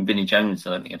 Even Vinnie Jones, I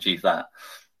don't think, achieved that.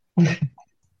 All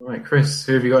right, Chris,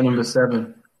 who have you got number 7?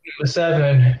 Number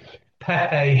 7,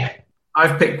 Pepe.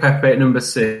 I've picked Pepe at number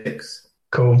 6.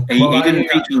 Cool. He didn't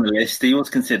feature on the list. He was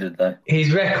considered, though.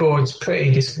 His record's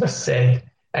pretty disgusting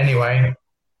anyway,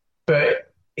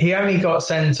 but he only got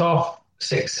sent off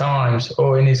 6 times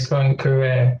or in his current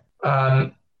career.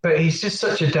 But he's just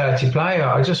such a dirty player.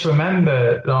 I just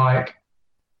remember like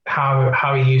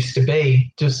how he used to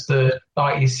be. Just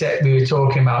like you said, we were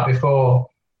talking about before,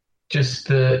 just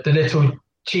the little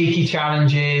cheeky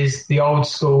challenges, the old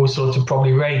school sort of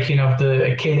probably raking of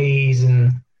the Achilles.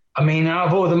 And I mean, out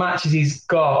of all the matches he's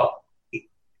got,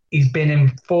 he's been in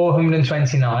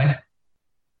 429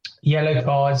 yellow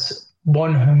cards,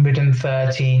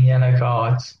 113 yellow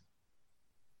cards,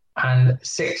 and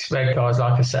 6 red cards,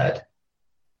 like I said.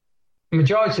 The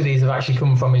majority of these have actually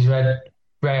come from his Real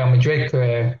Madrid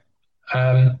career.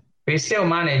 But he still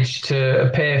managed to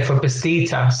appear for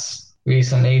Besiktas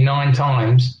recently 9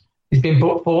 times. He's been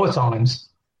booked 4 times.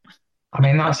 I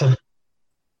mean, that's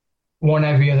one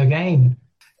every other game.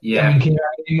 Yeah. I mean, can you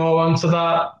add any more onto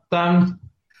that, Dan?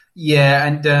 Yeah,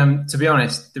 and to be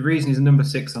honest, the reason he's number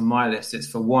 6 on my list is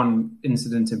for one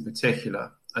incident in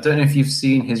particular. I don't know if you've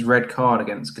seen his red card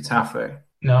against Getafe.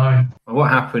 No. What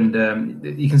happened,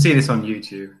 you can see this on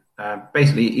YouTube.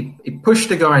 Basically, he pushed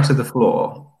the guy to the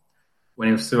floor when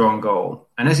he was through on goal.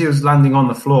 And as he was landing on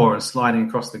the floor and sliding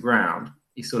across the ground,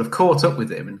 he sort of caught up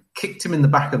with him and kicked him in the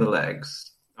back of the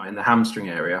legs, in the hamstring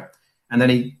area. And then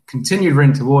he continued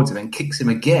running towards him and kicks him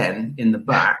again in the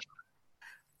back.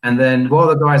 And then while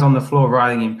the guy's on the floor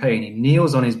writhing in pain, he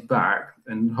kneels on his back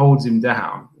and holds him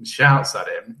down and shouts at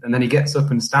him. And then he gets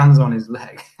up and stands on his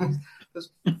leg. There's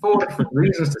 4 different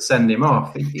reasons to send him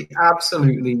off. He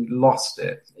absolutely lost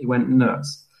it. He went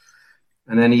nuts.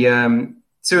 And then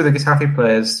 2 of the Getafe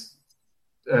players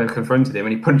confronted him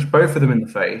and he punched both of them in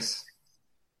the face.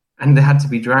 And they had to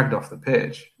be dragged off the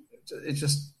pitch. It's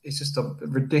just a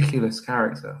ridiculous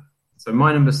character. So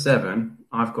my number 7,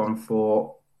 I've gone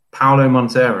for Paulo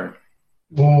Montero.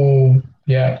 Oh,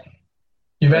 yeah.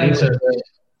 Juventus.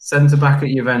 Centre back at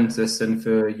Juventus and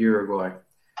for Uruguay.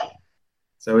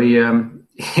 So he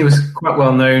was quite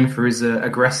well known for his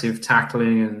aggressive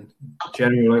tackling and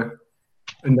general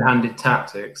underhanded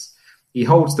tactics. He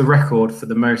holds the record for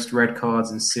the most red cards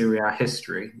in Serie A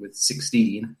history with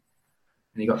 16.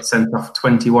 And he got sent off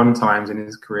 21 times in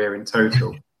his career in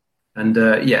total. And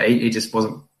he just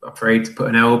wasn't afraid to put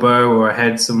an elbow or a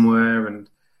head somewhere and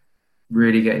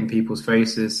really get in people's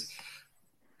faces.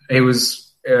 He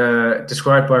was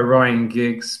described by Ryan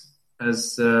Giggs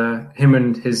as him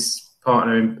and his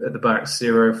partner at the back,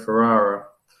 Ciro Ferrara,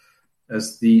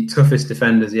 as the toughest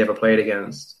defenders he ever played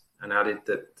against, and added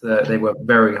that they were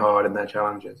very hard in their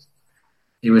challenges.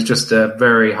 He was just a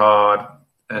very hard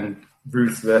and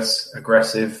ruthless,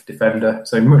 aggressive defender,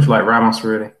 so much like Ramos,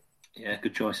 really. Yeah,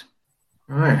 good choice.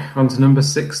 All right, on to number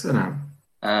 6 then.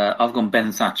 I've gone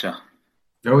Ben Sacher.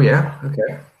 Oh, yeah?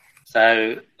 Okay.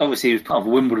 So, obviously, he was part of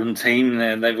a Wimbledon team.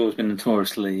 They've always been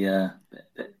notoriously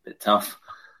bit tough.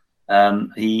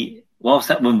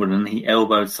 Whilst at Wimbledon, he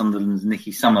elbowed Sunderland's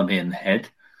Nicky Summerby in the head.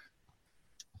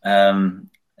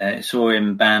 Saw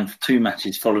him banned for 2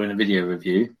 matches following a video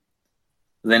review.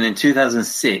 Then in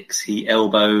 2006, he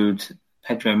elbowed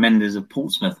Pedro Mendes of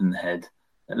Portsmouth in the head.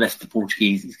 That left the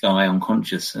Portuguese guy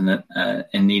unconscious and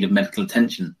in need of medical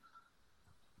attention.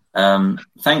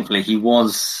 Thankfully, he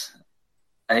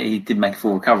did make a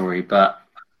full recovery, but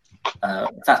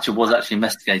Thatcher was actually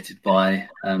investigated by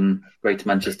Greater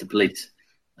Manchester Police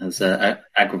as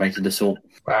aggravated assault.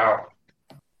 Wow.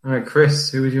 All right,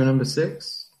 Chris, who was your number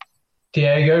 6?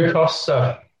 Diego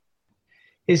Costa.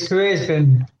 His career's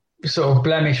been sort of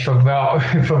blemished for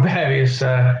various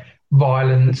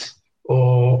violent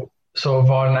or sort of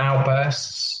violent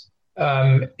outbursts.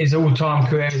 His all-time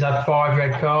career, he's had 5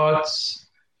 red cards.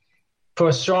 For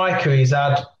a striker, he's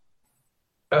had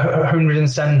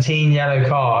 117 yellow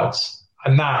cards,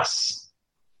 and that's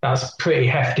pretty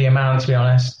hefty amount, to be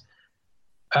honest.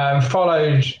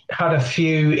 Had a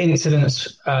few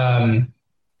incidents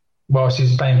whilst he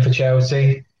was playing for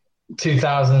Chelsea.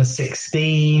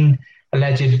 2016,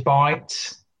 alleged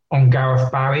bite on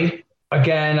Gareth Barry.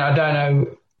 Again, I don't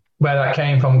know where that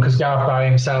came from because Gareth Barry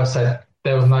himself said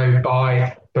there was no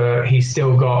bite, but he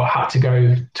still had to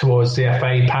go towards the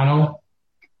FA panel.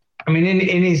 I mean,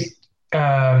 in his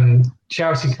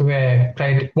Chelsea career,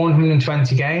 played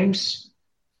 120 games.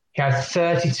 He had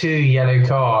 32 yellow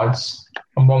cards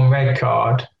and 1 red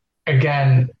card.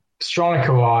 Again,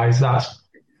 striker-wise, that's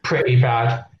pretty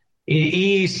bad.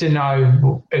 He used to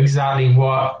know exactly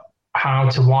how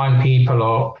to wind people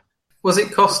up. Was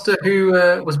it Costa who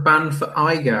was banned for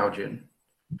eye gouging?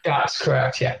 That's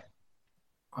correct, yeah.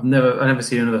 I've never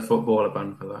seen another footballer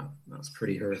banned for that. That's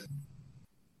pretty horrific.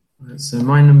 Right, so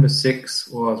my number 6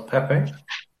 was Pepe.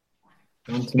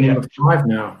 On to number 5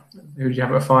 now. Who did you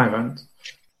have at 5, Ant?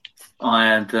 I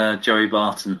had Joey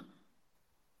Barton.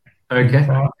 Okay. Is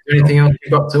there anything else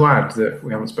you've got to add that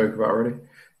we haven't spoken about already?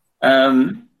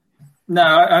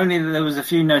 No, only there was a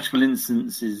few notable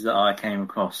instances that I came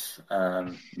across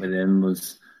with him.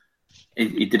 Was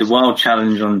He did a wild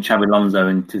challenge on Xabi Alonso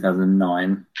in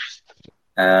 2009.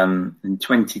 In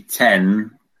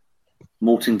 2010,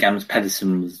 Morten Gams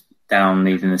Pedersen was down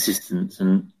needing assistance,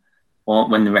 and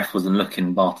when the ref wasn't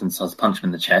looking, Barton started to punch him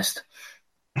in the chest.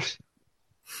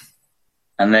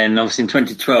 And then, obviously, in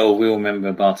 2012, we all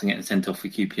remember Barton getting sent off for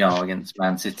QPR against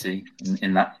Man City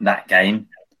in that game.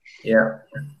 Yeah.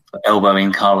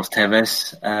 Elbowing Carlos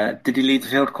Tevez. Did he leave the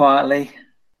field quietly?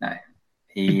 No.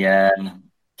 He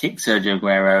kicked Sergio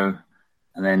Aguero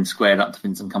and then squared up to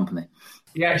Vincent Kompany.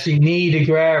 He actually kneed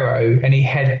Aguero and he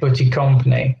headbutted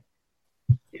Kompany.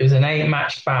 It was an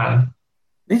 8-match ban.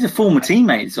 These are former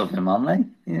teammates of him, aren't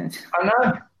they? Yeah. I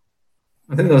know.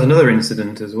 I think there was another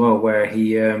incident as well where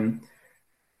he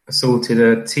assaulted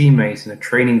a teammate in a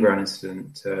training ground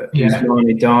incident.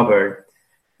 Usmane Darbo,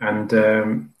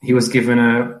 and he was given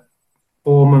a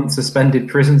 4-month suspended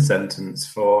prison sentence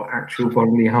for actual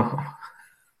bodily harm.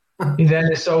 He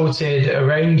then assaulted a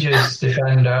Rangers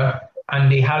defender,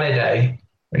 Andy Halliday,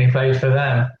 when he played for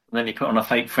them. And then he put on a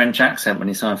fake French accent when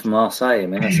he signed for Marseille. I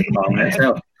mean, that's a crime in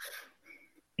itself.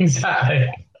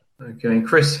 Exactly. Okay,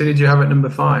 Chris, who did you have at number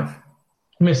 5?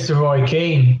 Mr. Roy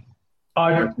Keane.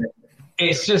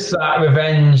 It's just that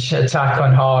revenge attack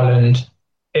on Haaland.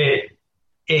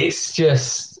 It's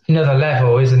just another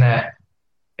level, isn't it?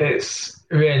 It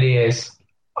really is.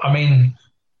 I mean,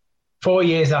 4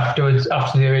 years afterwards,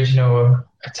 after the original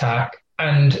attack,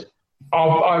 and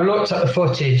I looked at the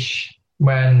footage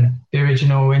when the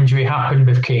original injury happened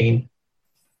with Keane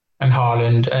and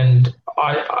Haaland, and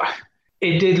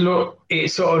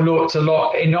it sort of looked a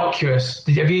lot innocuous.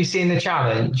 Have you seen the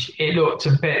challenge? It looked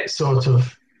a bit sort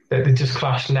of that they just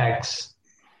clashed legs.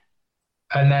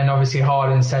 And then obviously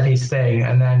Haaland said his thing,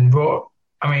 and then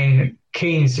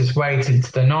Keane's just waited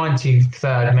to the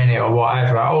 93rd minute or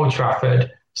whatever at Old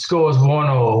Trafford, scores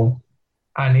 1-1,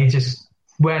 and he just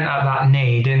went at that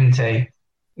knee, didn't he?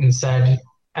 And said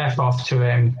F off to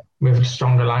him with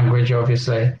stronger language,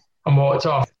 obviously, and walked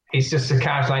off. It's just a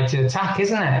calculated attack,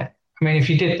 isn't it? I mean, if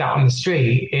you did that on the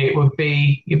street,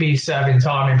 you'd be serving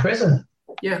time in prison.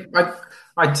 Yeah,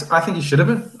 I think he should have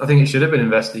been. I think it should have been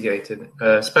investigated,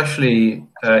 especially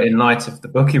in light of the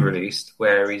book he released,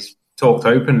 where he's talked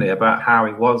openly about how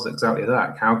he was exactly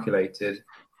that, calculated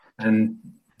and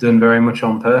done very much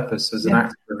on purpose as an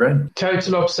act of revenge.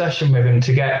 Total obsession with him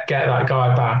to get that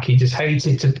guy back. He just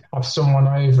hated to have someone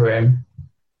over him,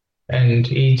 and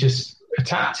he just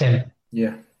attacked him.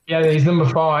 Yeah. Yeah, he's number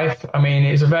 5. I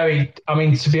mean,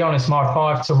 to be honest, my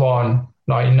 5 to 1,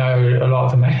 like, you know, a lot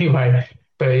of them anyway,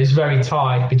 but it's very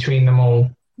tight between them all.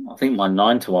 I think my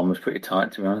 9 to 1 was pretty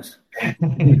tight, to be honest.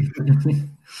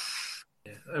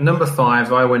 Number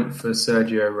 5, I went for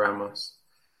Sergio Ramos,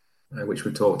 which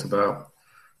we talked about.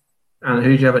 And who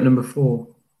did you have at number 4?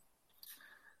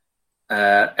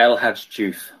 El Hadj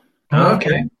Diouf. Oh,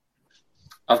 okay.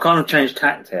 I've kind of changed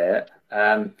tact here.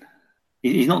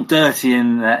 He's not dirty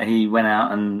in that he went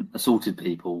out and assaulted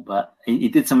people, but he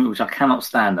did something which I cannot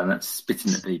stand, and that's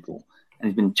spitting at people. And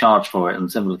he's been charged for it on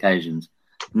several occasions.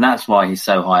 And that's why he's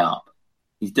so high up.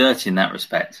 He's dirty in that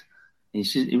respect.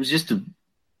 He was just a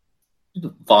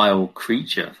vile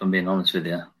creature, if I'm being honest with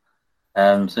you.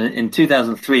 So in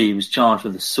 2003, he was charged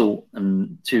with assault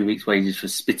and 2 weeks' wages for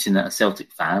spitting at a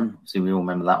Celtic fan. So we all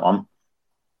remember that one.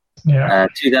 Yeah.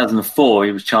 2004,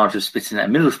 he was charged with spitting at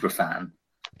a Middlesbrough fan.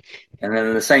 And then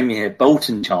in the same year,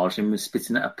 Bolton charged him with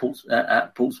spitting at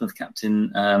Portsmouth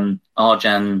captain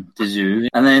Arjan Dizou.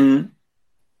 And then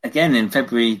again in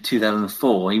February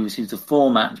 2004, he received a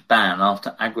 4-match ban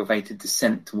after aggravated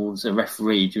dissent towards a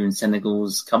referee during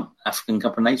Senegal's African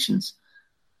Cup of Nations.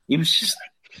 He was just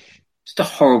a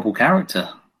horrible character.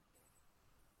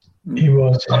 He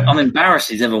was. Yeah. I'm embarrassed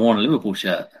he's ever worn a Liverpool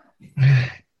shirt.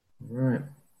 Right.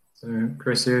 So,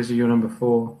 Chris, here's your number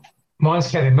 4.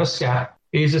 Mine's Kevin Muscat.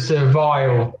 He's just a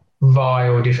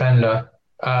vile defender.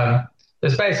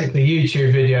 There's basically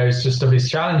YouTube videos just of his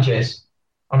challenges.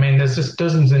 I mean, there's just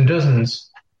dozens and dozens.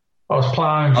 I was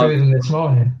plowing through them this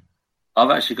morning.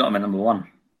 I've actually got him at number 1.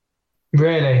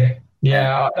 Really?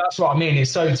 Yeah, that's what I mean.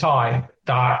 It's so tight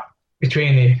that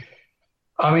between the...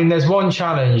 I mean, there's one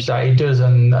challenge that he does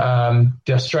in the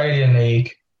Australian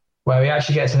League where he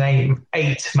actually gets an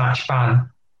 8-match ban.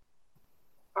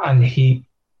 And he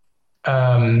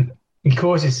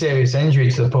causes serious injury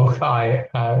to the poor guy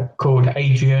called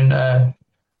Adrian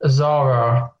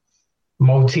Azara,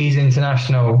 Maltese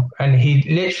international, and he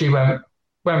literally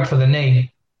went for the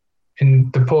knee,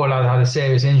 and the poor lad had a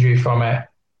serious injury from it.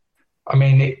 I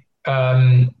mean,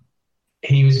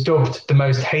 he was dubbed the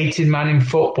most hated man in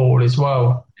football as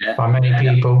well by many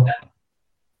people.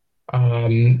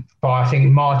 by I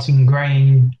think Martin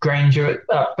Granger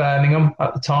at Birmingham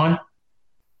at the time.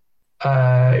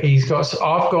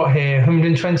 I've got here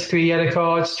 123 yellow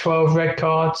cards, 12 red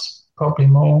cards, probably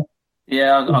more.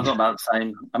 Yeah, I've got about the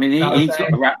same. I mean, he's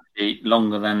got a rap sheet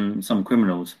longer than some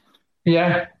criminals.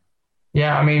 Yeah.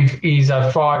 Yeah, I mean, he's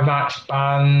had 5 match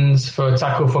bans for a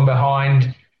tackle from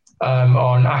behind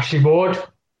on Ashley Ward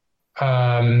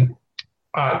at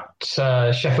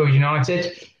Sheffield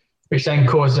United, which then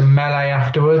caused a melee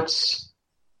afterwards.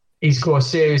 He's caused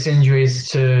serious injuries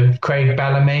to Craig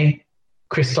Bellamy,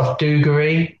 Christophe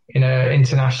Dugarry in an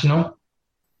international,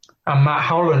 and Matt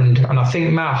Holland. And I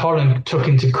think Matt Holland took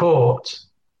him to court.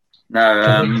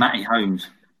 No, Matty Holmes.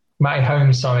 Matty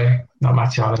Holmes, sorry, not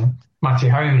Matty Holland. Matty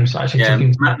Holmes actually took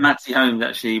him to Matty Holmes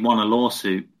actually won a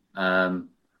lawsuit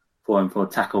for him for a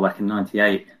tackle back in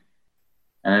 '98.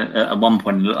 And at one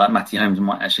point, it looked like Matty Holmes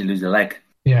might actually lose a leg.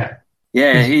 Yeah.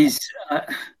 Yeah, he's...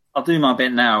 I'll do my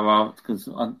bit now, because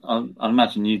I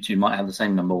imagine you two might have the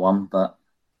same number one, but...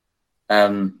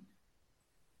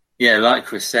 yeah, like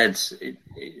Chris said,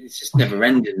 it's just never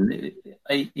ending.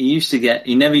 He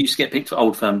never used to get picked for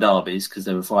Old Firm derbies because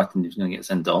they were frightened he was going to get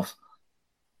sent off.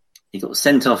 He got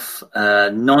sent off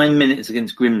 9 minutes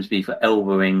against Grimsby for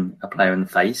elbowing a player in the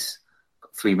face.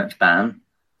 Got a 3-match ban.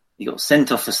 He got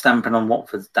sent off for stamping on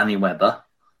Watford's Danny Webber,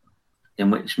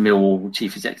 in which Millwall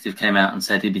chief executive came out and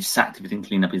said he'd be sacked if he didn't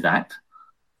clean up his act.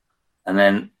 And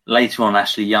then later on,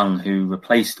 Ashley Young, who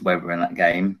replaced Webber in that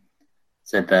game,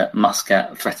 said that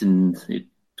Muscat threatened to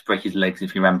break his legs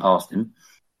if he ran past him.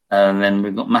 And then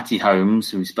we've got Matty Holmes,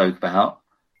 who we spoke about.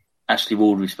 Ashley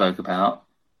Ward, we spoke about.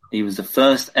 He was the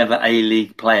first ever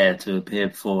A-League player to appear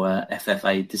before a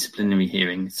FFA disciplinary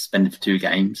hearing, suspended for 2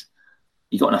 games.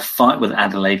 He got in a fight with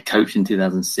Adelaide coach in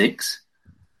 2006.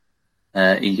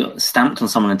 He got stamped on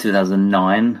someone in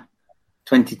 2009.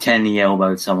 2010, he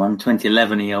elbowed someone.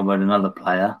 2011, he elbowed another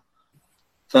player.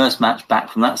 First match back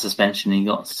from that suspension, he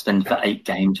got suspended for 8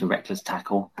 games for reckless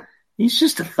tackle. He's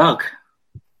just a thug.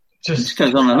 It just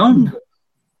goes on and on.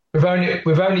 We've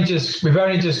only just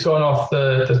gone off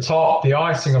the top, the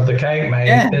icing of the cake, mate.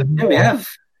 Yeah, we have.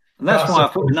 And that's why I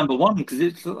put the number one, because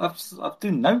I've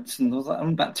done notes and I was like, I'm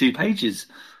about 2 pages.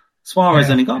 Suarez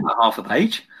only got about half a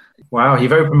page. Wow,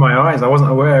 you've opened my eyes. I wasn't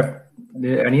aware of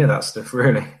any of that stuff,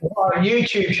 really. Our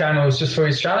YouTube channel is just for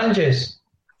his challenges.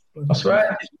 I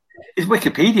swear. His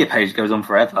Wikipedia page goes on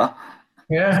forever.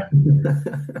 Yeah.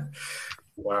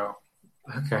 Wow.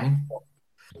 Okay.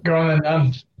 Go on then,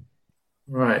 Dan.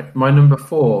 Right, my number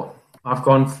 4. I've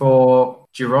gone for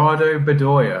Gerardo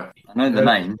Bedoya. I know the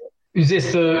name. Is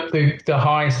this the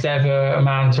highest ever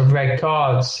amount of red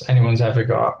cards anyone's ever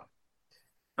got?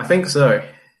 I think so.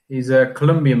 He's a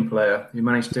Colombian player who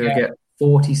managed to get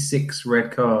 46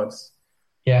 red cards.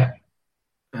 Yeah.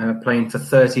 Playing for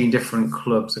 13 different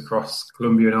clubs across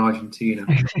Colombia and Argentina.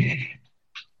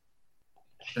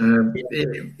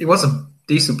 He was a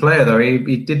decent player, though.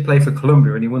 He did play for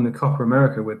Colombia and he won the Copa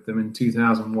America with them in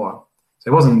 2001. So he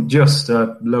wasn't just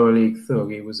a lower league thug.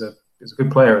 He was a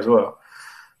good player as well.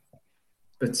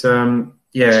 But,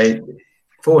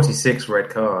 46 red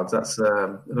cards. That's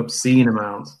an obscene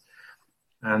amount.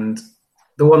 And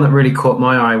the one that really caught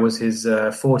my eye was his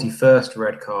 41st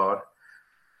red card,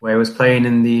 where he was playing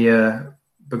in the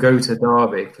Bogota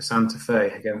derby for Santa Fe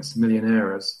against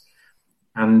Millonarios.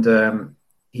 And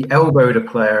he elbowed a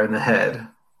player in the head,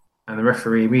 and the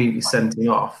referee immediately sent him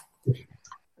off.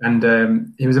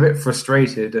 And he was a bit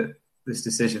frustrated at this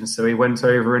decision, so he went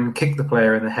over and kicked the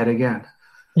player in the head again.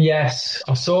 Yes,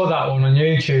 I saw that one on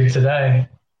YouTube today.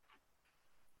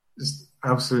 Just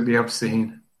absolutely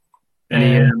obscene.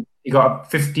 And he got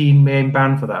a 15-game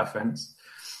ban for that offence.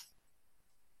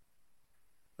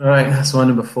 All right, that's my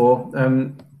number 4.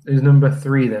 Who's number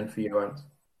 3 then for you, Ant?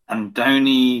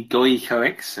 Andoni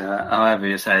Goicoechea, however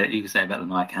you say it. You can say it better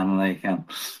than I can, and they can.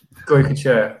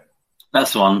 Goicoechea.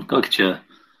 That's the one, Goicoechea.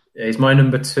 Yeah, he's my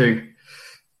number 2.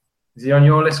 Is he on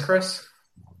your list, Chris?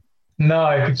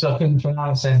 No, because I couldn't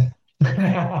pronounce him.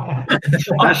 I'm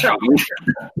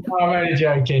only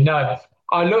joking. No,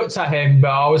 I looked at him, but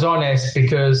I was honest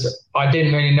because I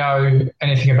didn't really know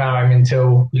anything about him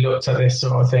until we looked at this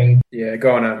sort of thing. Yeah,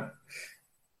 go on, Ant.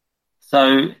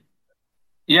 So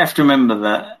you have to remember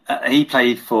that he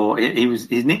played for. His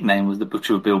nickname was the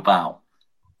Butcher of Bilbao.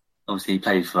 Obviously, he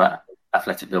played for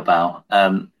Athletic Bilbao.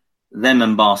 Them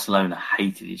and Barcelona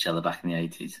hated each other back in the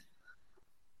 80s.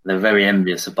 They're very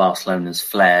envious of Barcelona's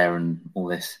flair and all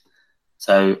this.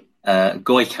 So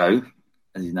Goico,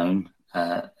 as he's known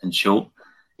in short,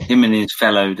 him and his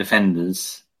fellow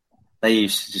defenders, they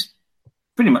used to just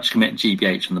pretty much commit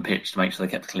GBH on the pitch to make sure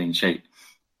they kept a clean sheet.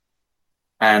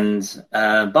 And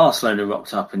Barcelona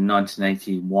rocked up in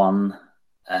 1981,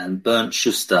 and Bernd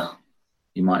Schuster,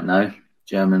 you might know,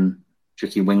 German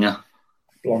tricky winger.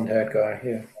 Blonde-haired guy,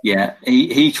 yeah. Yeah,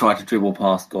 he tried to dribble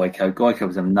past Goico. Goico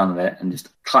was having none of it and just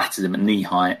clattered him at knee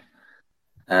height.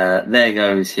 There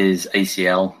goes his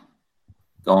ACL.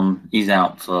 Gone. He's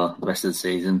out for the rest of the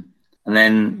season. And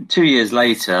then 2 years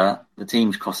later, the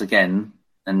teams cross again,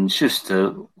 and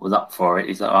Schuster was up for it.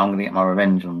 He's like, I'm going to get my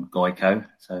revenge on Goico.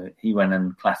 So he went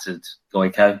and clattered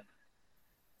Goico.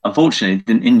 Unfortunately, it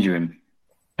didn't injure him.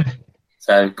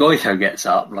 So Goico gets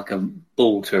up like a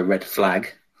bull to a red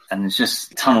flag, and it's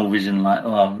just tunnel vision, like,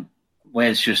 oh,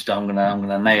 where's Schuster? I'm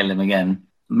gonna nail him again.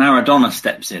 Maradona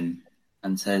steps in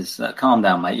and says, calm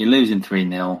down, mate. You're losing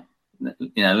 3-0.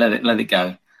 Let it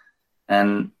go.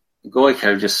 And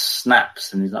Goico just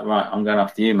snaps, and he's like, right, I'm going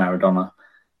after you, Maradona.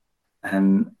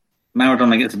 And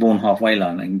Maradona gets the ball on halfway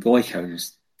line, and Goico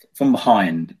just from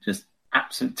behind just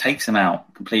absolutely takes him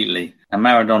out completely. And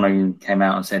Maradona came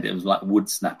out and said it was like wood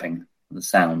snapping, the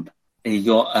sound. He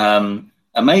got,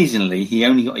 amazingly, he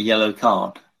only got a yellow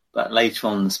card. But later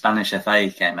on, the Spanish FA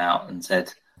came out and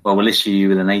said, well, we'll issue you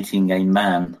with an 18-game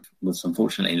ban. Was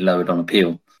unfortunately lowered on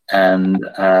appeal. And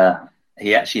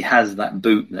he actually has that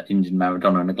boot that injured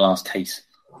Maradona in a glass case,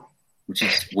 which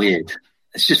is weird.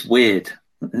 It's just weird.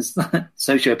 It's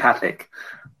sociopathic.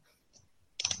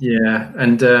 Yeah,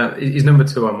 and he's number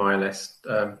 2 on my list.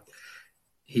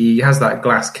 He has that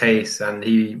glass case, and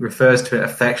he refers to it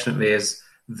affectionately as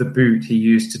the boot he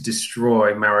used to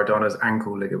destroy Maradona's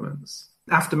ankle ligaments.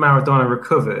 After Maradona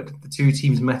recovered, the two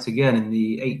teams met again in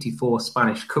the 84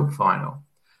 Spanish Cup final.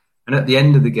 And at the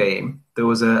end of the game, there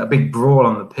was a big brawl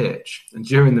on the pitch. And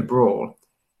during the brawl,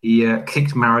 he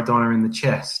kicked Maradona in the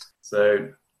chest. So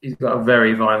he's got a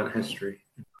very violent history.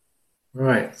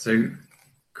 Right, so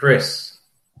Chris.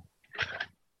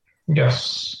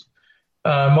 Yes.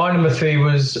 My number 3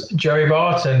 was Joey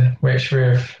Barton, which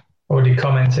we've already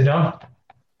commented on.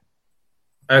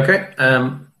 Okay.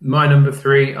 My number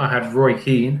 3, I had Roy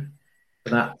Keane.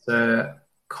 That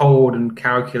cold and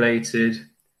calculated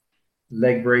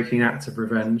leg-breaking act of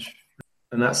revenge.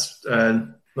 And that's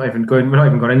we're not even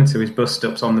gone into his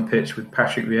bust-ups on the pitch with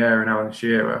Patrick Vieira and Alan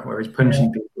Shearer, where he's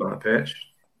punching people on the pitch.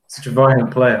 Such a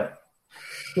violent player.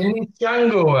 Didn't he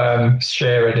strangle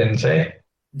Shearer, didn't he?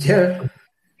 Yeah.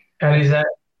 And his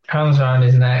hands around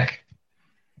his neck.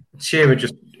 Shearer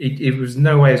he was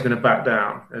no way he's going to back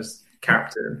down as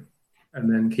captain.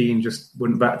 And then Keane just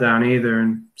wouldn't back down either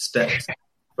and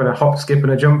went a hop, skip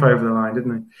and a jump over the line,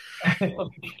 didn't he?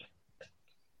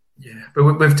 Yeah, but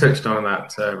we've touched on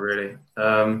that, really.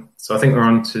 So I think we're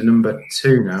on to number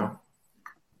 2 now.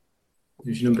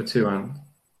 Who's your number 2,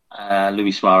 Anne?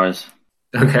 Luis Suarez.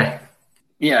 Okay.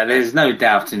 Yeah, there's no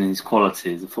doubt in his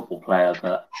quality as a football player,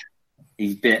 but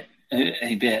he bit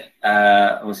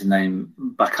what's his name?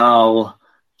 Bakal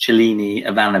Cellini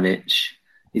Ivanovic.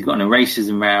 He's got an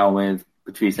racism row with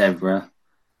Patrice Evra.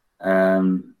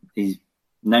 He's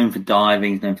known for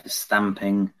diving, he's known for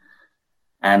stamping,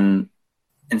 and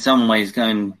in some ways,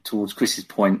 going towards Chris's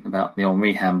point about the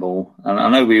Henry handball, and I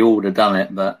know we all would have done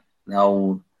it, but the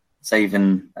whole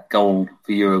saving that goal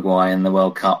for Uruguay in the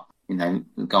World Cup,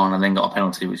 Ghana then got a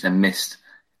penalty which then missed.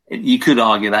 You could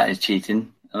argue that is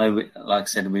cheating. I know, like I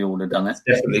said, we all would have done it.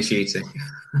 It's definitely cheating.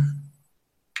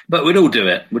 But we'd all do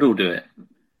it.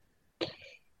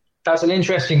 That's an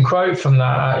interesting quote from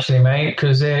that, actually, mate,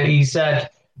 because he said,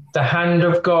 "The hand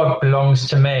of God belongs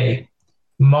to me.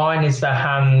 Mine is the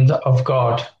hand of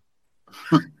God."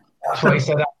 That's what he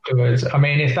said afterwards. I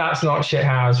mean, if that's not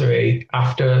shithousery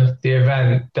after the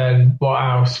event, then what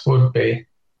else would be?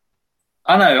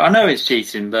 I know it's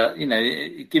cheating, but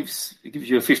it gives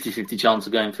you a 50-50 chance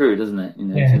of going through, doesn't it?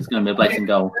 Yeah. It's going to be a blatant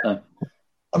goal. So.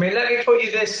 I mean, let me put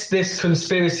you this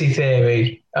conspiracy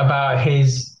theory about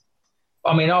his.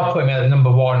 I mean, I'll put him at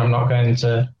number 1. I'm not going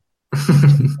to,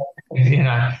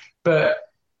 but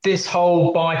this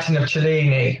whole biting of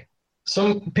Cellini,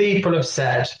 some people have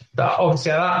said that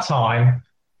obviously at that time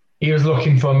he was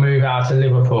looking for a move out of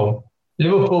Liverpool.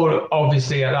 Liverpool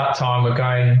obviously at that time were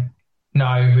going,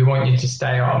 no, we want you to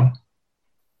stay on.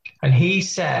 And he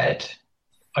said,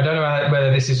 I don't know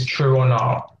whether this is true or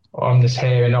not, or I'm just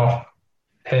hearing off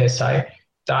hearsay,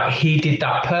 that he did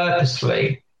that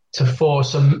purposefully to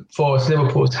force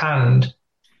Liverpool's hand,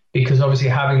 because obviously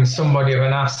having somebody of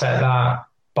an asset that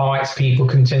bites people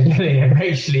continually and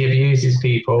racially abuses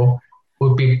people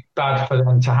would be bad for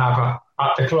them to have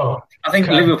at the club. I think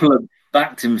Liverpool have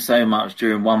backed him so much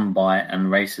during one bite and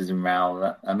racism row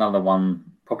that another one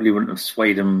probably wouldn't have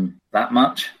swayed him that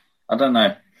much. I don't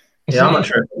know. Yeah, I'm not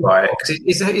sure about it, because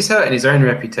he's hurting his own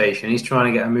reputation. He's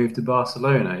trying to get a move to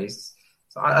Barcelona. He's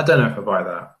So I don't know if I buy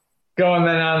that. Go on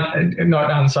then, not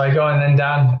Dan, sorry. Go on then,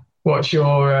 Dan. What's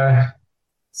your...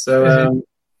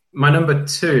 My number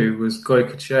 2 was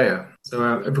Goycochea.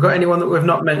 So have we got anyone that we've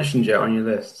not mentioned yet on your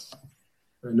list?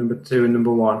 So number 2 and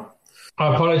number 1.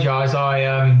 I apologise.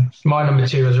 My number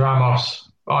 2 was Ramos.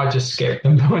 I just skipped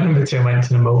my number 2 and went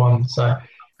to number 1. So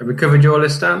have we covered your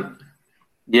list, Dan?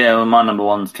 Yeah, well, my number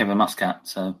 1's Kevin Muscat.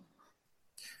 So,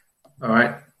 all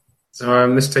right.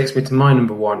 So this takes me to my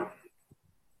number 1,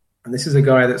 and this is a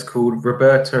guy that's called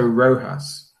Roberto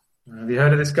Rojas. Have you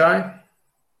heard of this guy?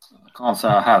 I can't say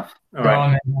I have. All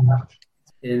right.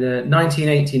 In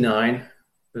 1989, there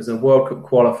was a World Cup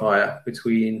qualifier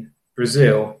between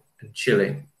Brazil and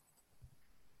Chile,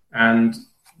 and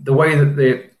the way that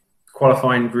the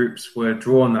qualifying groups were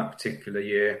drawn that particular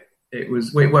year, it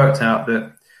worked out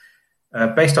that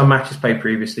based on matches played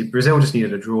previously, Brazil just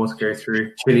needed a draw to go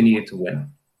through. Chile needed to win.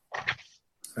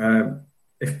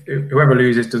 If whoever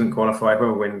loses doesn't qualify,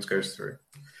 whoever wins goes through.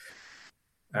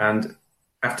 And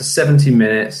after 70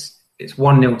 minutes, it's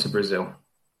 1-0 to Brazil.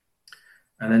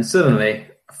 And then suddenly,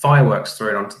 a firework's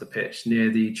thrown onto the pitch near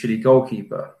the Chile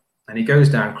goalkeeper, and he goes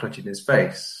down clutching his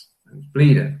face and he's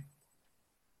bleeding.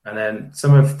 And then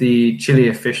some of the Chile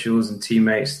officials and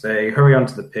teammates, they hurry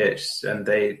onto the pitch and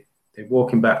they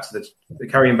walk him back they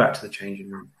carry him back to the changing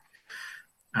room.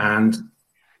 And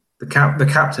the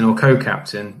captain or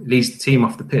co-captain leads the team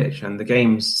off the pitch, and the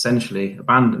game's essentially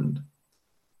abandoned.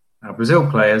 Now, Brazil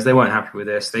players, they weren't happy with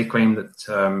this. They claimed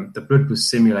that the blood was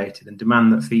simulated and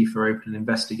demand that FIFA open an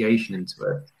investigation into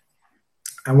it.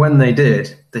 And when they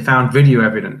did, they found video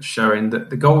evidence showing that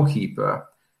the goalkeeper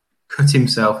cut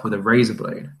himself with a razor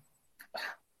blade.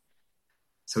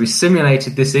 So he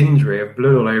simulated this injury of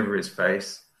blood all over his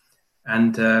face.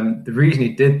 And the reason he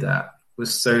did that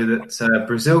was so that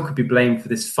Brazil could be blamed for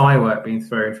this firework being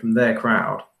thrown from their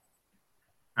crowd,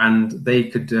 and they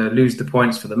could lose the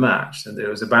points for the match, and it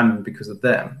was abandoned because of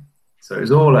them. So it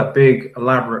was all a big,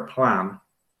 elaborate plan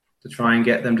to try and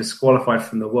get them disqualified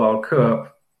from the World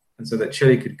Cup, and so that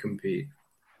Chile could compete.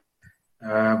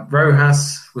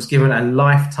 Rojas was given a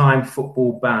lifetime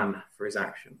football ban for his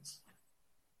actions,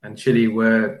 and Chile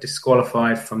were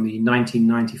disqualified from the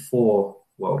 1994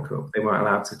 World Cup. They weren't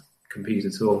allowed to compete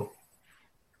at all.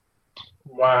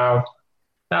 Wow.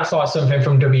 That's like something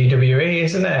from WWE,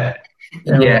 isn't it?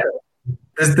 Yeah.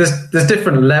 There's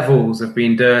different levels of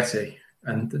being dirty,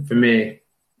 and for me,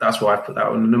 that's why I put that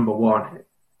on number 1.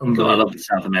 I love the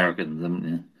South Americans, haven't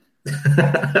you?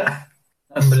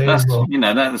 Unbelievable.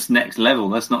 That's next level.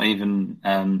 That's not even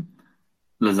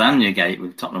lasagna gate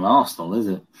with Tottenham Arsenal, is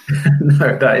it?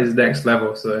 No, that is next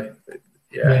level. So,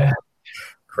 yeah.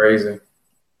 Crazy.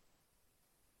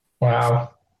 Wow.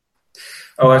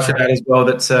 Oh, I should add as well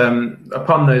that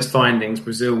upon those findings,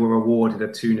 Brazil were awarded a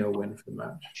 2-0 win for the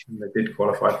match, and they did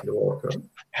qualify for the World Cup.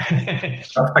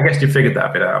 I guess you figured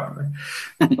that bit out,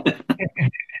 haven't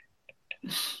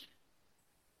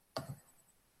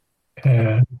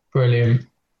you? Brilliant.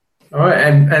 All right,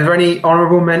 and are there any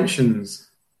honourable mentions?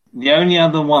 The only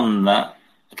other one that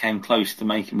came close to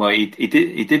making, well, he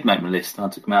did make my list, and I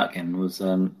took him out again, was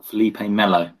Felipe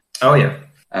Melo. Oh, yeah.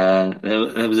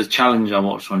 There was a challenge I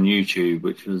watched on YouTube,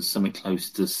 which was something close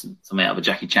to something out of a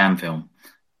Jackie Chan film.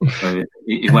 So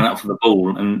he went up for the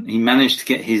ball, and he managed to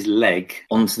get his leg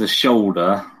onto the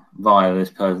shoulder via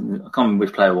this person. I can't remember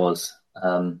which player it was.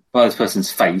 By this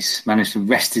person's face, managed to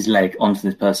rest his leg onto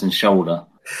this person's shoulder.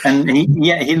 And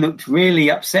he looked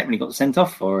really upset when he got sent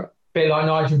off for it. Bit like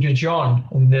Nigel de Jong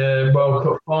in the World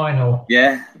Cup final.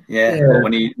 Yeah. Or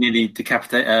when he nearly cut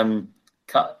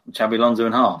Xabi Alonso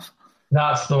in half.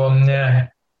 That's the one, yeah.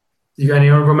 You got any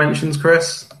honourable mentions,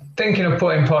 Chris? Thinking of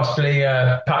putting possibly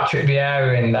Patrick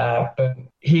Vieira in there, but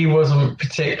he wasn't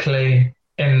particularly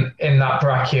in that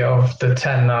bracket of the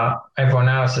 10 that everyone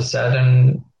else has said.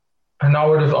 And I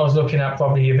was looking at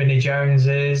probably your Vinnie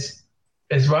Joneses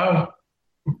as well.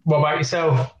 What about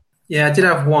yourself? Yeah, I did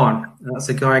have one. That's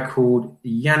a guy called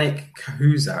Yannick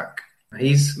Cahuzac.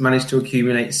 He's managed to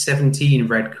accumulate 17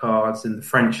 red cards in the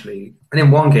French league. And in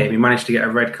one game, he managed to get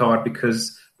a red card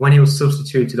because when he was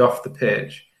substituted off the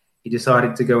pitch, he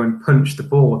decided to go and punch the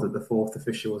ball that the fourth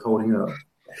official was holding up.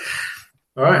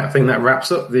 All right, I think that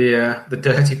wraps up the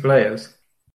dirty players.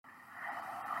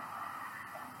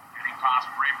 Getting past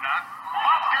Bremner.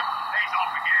 Muscat, he's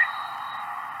off again.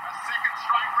 A second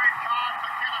straight red card for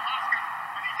Kevin Muscat,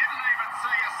 and he didn't even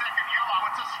see a second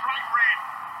yellow. It's a straight red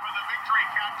for the victory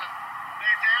captain.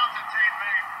 They're down to 10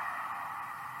 men.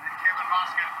 And Kevin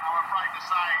Muscat, I'm afraid to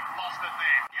say, lost it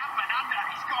there. The up and under,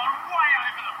 he's gone way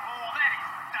over the ball. That is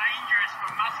dangerous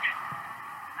for Muscat.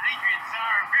 And Adrian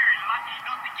Zara very lucky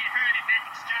not to get hurt in that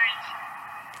exchange.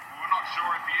 Well, not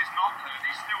sure if he is not hurt.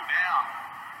 He's still down.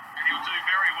 And he'll do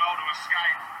very well to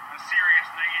escape a serious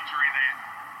knee injury there.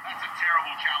 That's a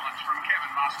terrible challenge from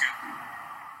Kevin Muscat.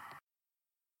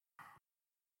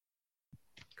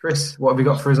 Chris, what have you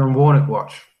got for us on Warnock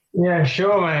Watch? Yeah,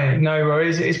 sure, mate. No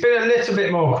worries. It's been a little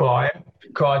bit more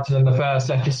quieter than the first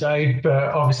episode, but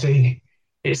obviously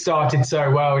it started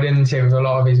so well, didn't it, with a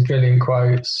lot of his brilliant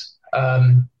quotes.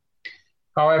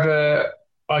 However,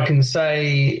 I can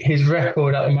say his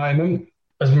record at the moment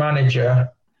as manager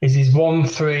is he's won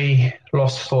 3,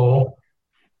 lost 4,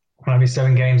 maybe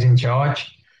 7 games in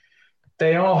charge.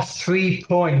 They are 3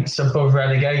 points above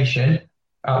relegation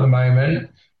at the moment.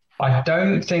 I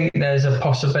don't think there's a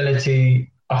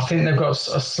possibility. I think they've got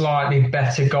a slightly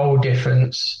better goal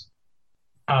difference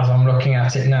as I'm looking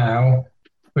at it now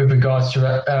with regards to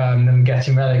them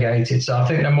getting relegated. So I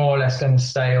think they're more or less going to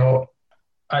stay up.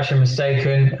 Actually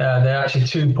mistaken. They're actually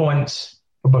 2 points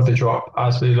above the drop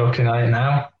as we're looking at it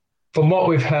now. From what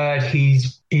we've heard,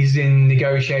 he's in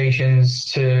negotiations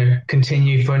to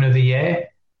continue for another year.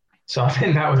 So I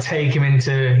think that would take him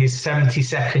into his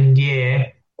 72nd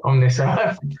year on this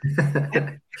earth.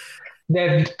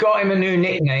 They've got him a new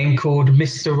nickname called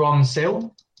Mr. Ron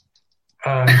Sill.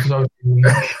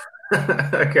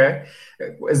 Okay.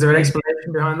 Is there an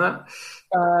explanation behind that?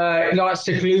 He likes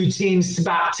to glue teams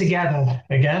back together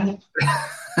again.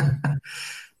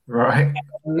 Right.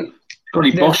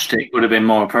 Probably Bostick would have been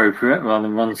more appropriate rather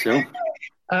than Ron Sill.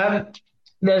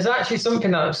 There's actually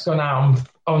something that's gone out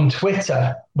on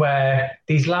Twitter where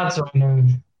these lads are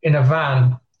in a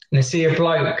van and they see a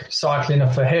bloke cycling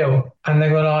up a hill and they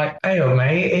were like, "Hey,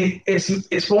 mate,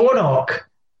 it's Warnock."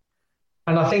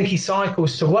 And I think he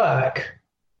cycles to work.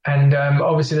 And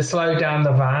obviously they slowed down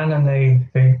the van and they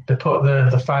put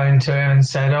the phone to him and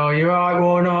said, "Oh, you're all right,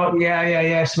 Warnock?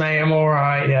 Yes, mate, I'm all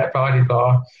right. Yeah, blah, blah,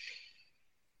 blah."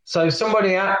 So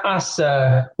somebody asked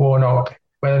Warnock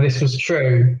whether this was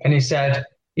true. And he said,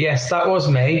 "Yes, that was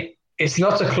me. It's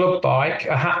not a club bike.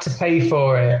 I had to pay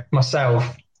for it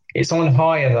myself. It's on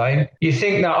hire, though. You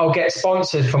think that I'll get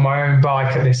sponsored for my own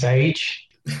bike at this age?"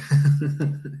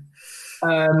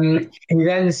 He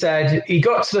then said he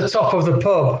got to the top of the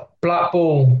pub, Black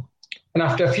Bull, and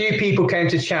after a few people came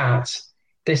to chat,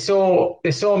 they saw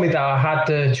me that I had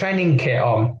the training kit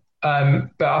on,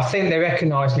 but I think they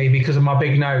recognised me because of my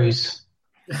big nose.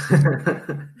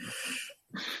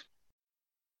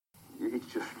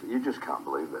 You just can't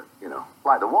believe it, you know.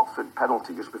 Like the Watford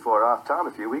penalty just before half time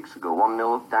a few weeks ago,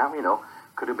 1-0 down, you know,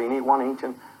 could have been 1 each,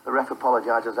 and the ref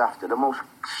apologises after. The most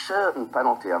certain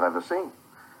penalty I've ever seen.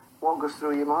 What goes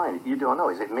through your mind? You don't know.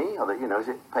 Is it me? Or, is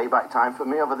it payback time for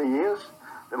me over the years?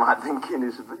 They might thinking,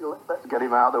 let's get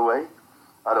him out of the way.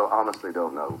 I honestly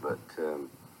don't know. But, the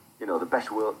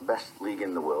best league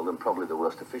in the world and probably the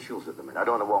worst officials at the minute. I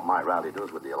don't know what Mike Riley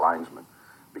does with the linesman.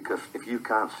 Because if you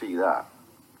can't see that,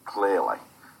 clearly,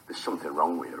 there's something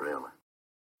wrong with you, really.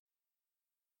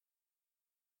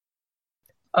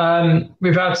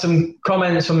 We've had some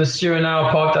comments from the Stu and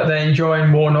Al pod that they're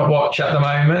enjoying Warnock Watch at the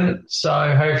moment,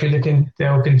 so hopefully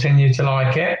they'll continue to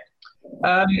like it.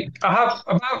 I have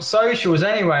about socials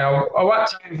anyway. I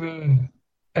whacked over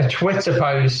a Twitter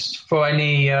post for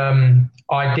any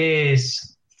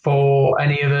ideas for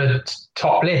any of the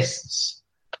top lists,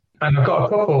 and I've got a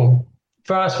couple.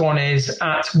 First one is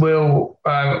at Will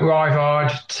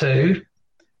Rivard2.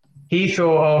 He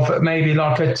thought of maybe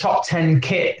like a top 10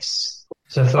 kits.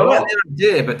 So I like the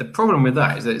idea, but the problem with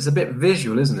that is that it's a bit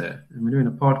visual, isn't it? And we're doing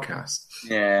a podcast.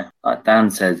 Yeah, like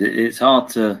Dan said, it's hard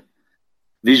to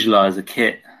visualise a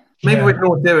kit. Maybe we can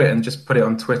all do it and just put it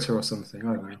on Twitter or something.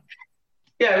 I don't know.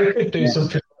 Yeah, we could do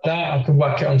something like that. I could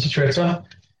whack it onto Twitter.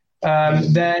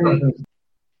 Then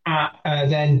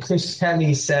Chris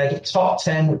Kelly said top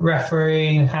 10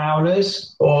 refereeing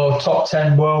howlers or top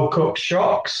 10 World Cup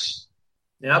shocks.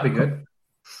 Yeah, that'd be good.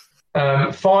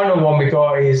 Final one we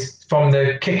got is from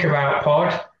the Kicker Out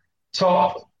pod.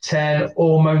 Top 10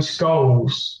 almost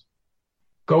goals.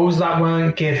 Goals that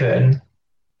weren't given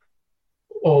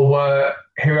or were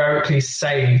heroically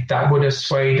saved that would have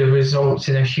swayed the results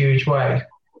in a huge way.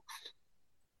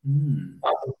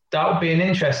 That would be an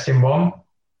interesting one.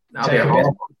 That'd be a hard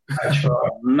one.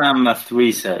 Mammoth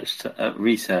research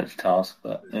task,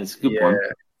 but it's a good one.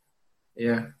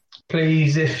 Yeah.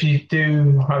 Please, if you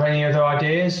do have any other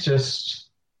ideas, just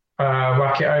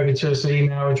whack it over to us. The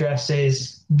email address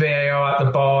is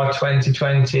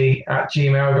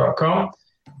var2020@gmail.com.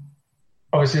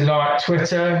 Obviously, like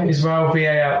Twitter as well,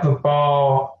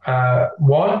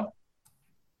 VARTheBar1,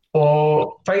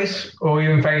 or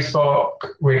even Facebook,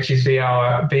 which is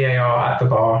VAR at the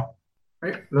bar.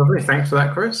 Right, lovely. Thanks for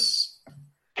that, Chris.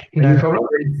 No problem.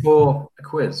 Ready for a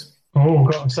quiz? Oh,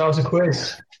 got ourselves a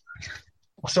quiz.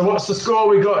 So what's the score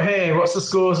we got here? What's the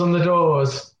scores on the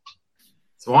doors?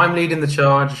 So I'm leading the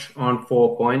charge on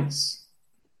 4 points.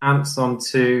 Ant's on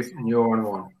 2, and you're on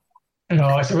 1.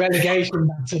 No, it's a relegation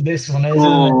battle, this one, isn't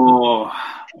Oh,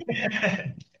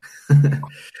 it?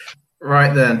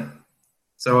 Right then.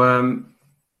 So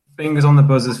fingers on the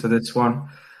buzzers for this one.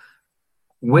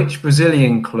 Which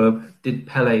Brazilian club did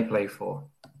Pelé play for?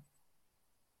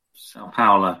 Sao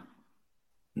Paulo.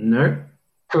 No.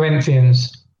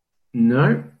 Corinthians.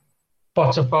 No.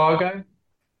 Botafogo.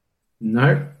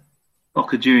 No.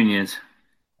 Boca Juniors.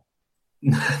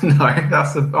 No,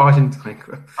 that's the Argentine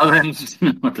club. Oh, I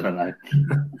don't know.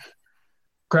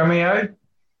 Gremio.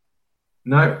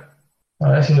 No.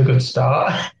 Oh, this is a good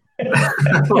start.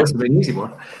 I thought this would be an easy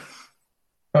one.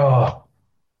 Oh,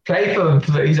 played for them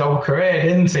for his whole career,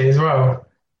 didn't he, as well?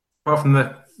 Apart from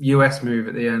the US move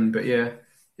at the end, but yeah,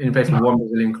 he only played for one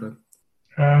Brazilian club.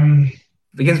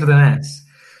 Begins with an S.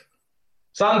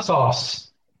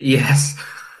 Santos. Yes.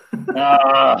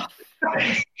 Ah,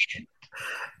 I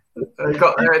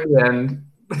got there at the end.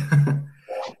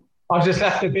 I've just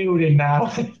left the building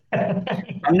now.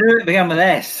 I knew it began with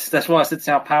S. That's why I said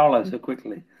Sao Paulo so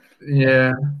quickly.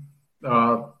 Yeah.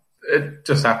 It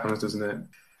just happens, doesn't it?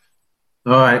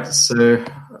 All right, so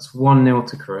that's 1-0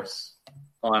 to Chris.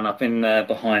 Fine, I've been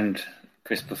behind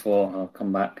Chris before. I'll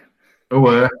come back.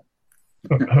 Oh,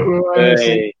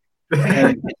 Hey.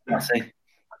 I see.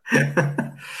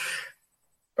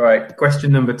 All right,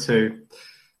 question number 2.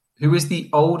 Who is the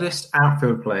oldest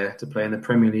outfield player to play in the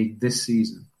Premier League this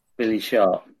season? Billy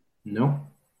Sharp. No.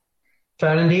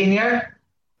 Fernandinho.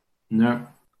 No.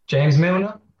 James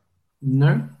Milner.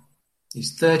 No.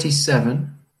 He's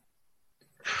 37.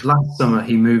 Last summer,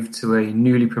 he moved to a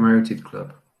newly promoted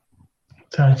club.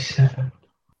 37.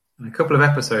 And a couple of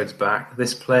episodes back,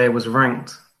 this player was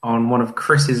ranked on one of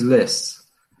Chris's lists.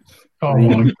 Oh,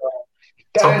 my God.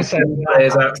 Top Don't say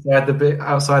players that.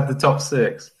 outside the top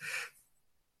 6.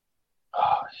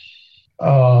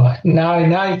 Oh, now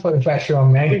you put the pressure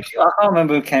on me. I can't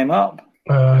remember who came up.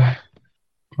 My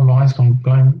mind's gone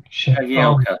blank. Shit.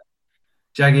 Jagielka.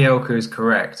 Jagielka is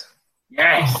correct.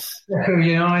 Yes. Sheffield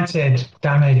United.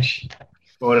 Damage.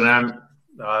 Well done,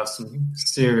 Ant. Some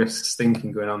serious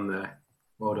thinking going on there.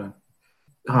 Well done.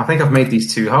 Oh, I think I've made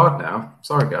these too hard now.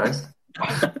 Sorry, guys.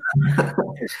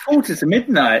 It's 40 to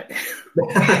midnight.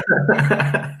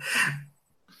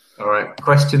 All right,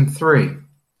 question 3.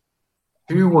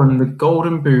 Who won the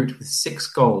Golden Boot with 6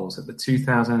 goals at the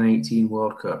 2018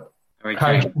 World Cup?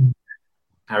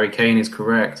 Harry Kane is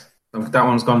correct. That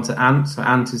one's gone to Ant, so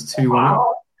Ant is 2-1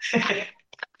 up.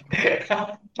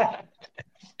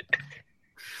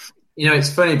 You know,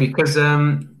 it's funny because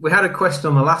we had a question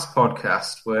on the last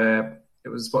podcast where it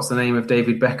was, what's the name of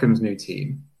David Beckham's new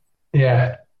team?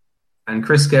 Yeah. And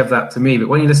Chris gave that to me, but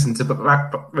when you listen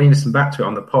back to it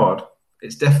on the pod,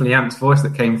 it's definitely Ant's voice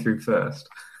that came through first.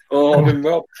 Oh, I've been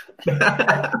robbed.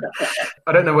 I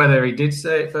don't know whether he did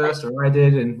say it first or I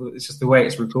did, and it's just the way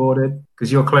it's recorded, because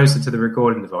you're closer to the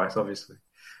recording device, obviously.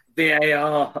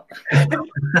 VAR.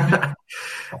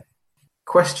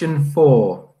 Question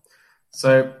 4.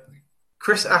 So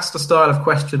Chris asked a style of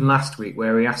question last week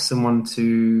where he asked someone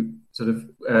to sort of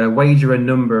wager a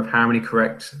number of how many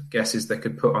correct guesses they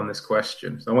could put on this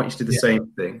question. So I want you to do the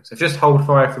same thing. So just hold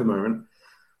fire for the moment.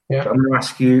 Yeah. So I'm going to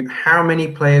ask you, how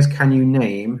many players can you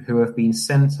name who have been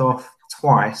sent off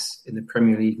twice in the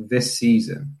Premier League this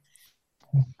season?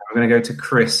 I'm going to go to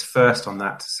Chris first on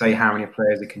that to say how many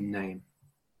players he can name.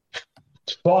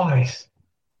 Twice.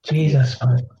 Jesus.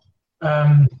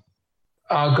 I'll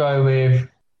go with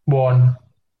 1.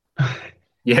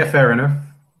 Yeah, fair enough.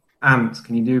 Ant,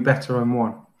 can you do better on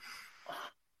 1?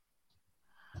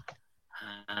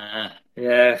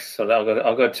 Yes, so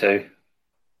I'll go 2.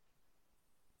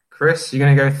 Chris, you're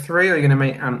going to go 3 or are you going to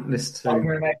make Ant list 2? I'm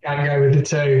going to make Ant go with the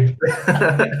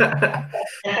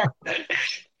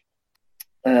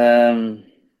 2.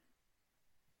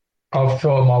 I'll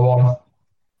fill my 1.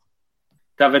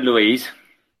 David Luiz.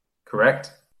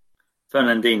 Correct.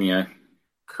 Fernandinho.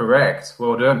 Correct.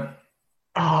 Well done.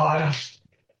 Oh,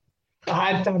 I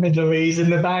had David Luiz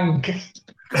in the bank.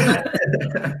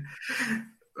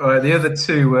 All right, the other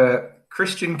 2 were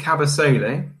Christian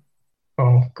Cabasole.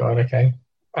 Oh, God, okay.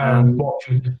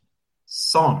 Watford.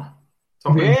 Son.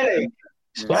 Really?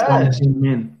 Son came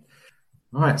in.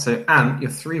 All right, so Ant,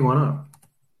 you're 3-1 up.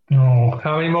 Oh,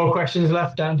 how many more questions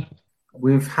left, Dan?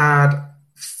 We've had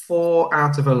 4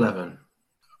 out of 11.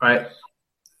 All right,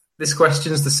 this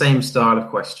question's the same style of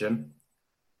question.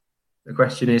 The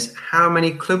question is, how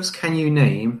many clubs can you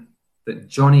name that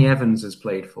Johnny Evans has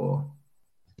played for?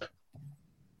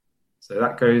 So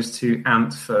that goes to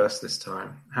Ant first this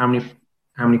time. How many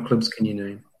clubs can you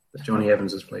name that Johnny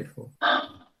Evans has played for?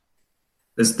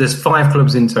 There's 5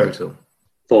 clubs in total.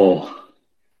 4. All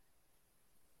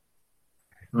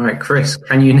right, Chris,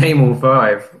 can you name all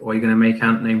 5, or are you going to make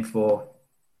Ant name 4?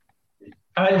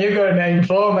 And you've got to name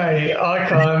 4, mate. I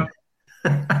can't.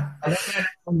 I don't know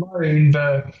on my own,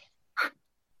 but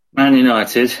Man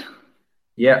United,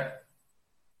 Yep.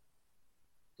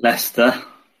 Leicester,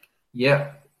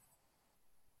 Yep.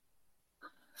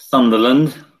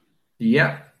 Sunderland.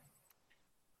 Yep.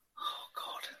 Oh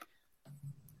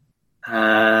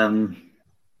God.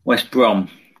 West Brom.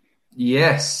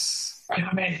 Yes.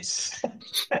 damn it.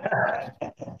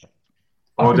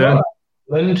 Well done.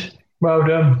 Well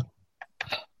done.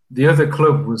 The other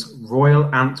club was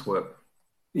Royal Antwerp.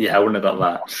 Yeah, I wouldn't have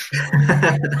got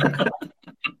that.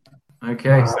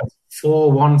 Okay, so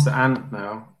 4-1 to Ant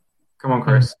now. Come on,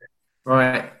 Chris.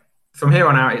 Right. From here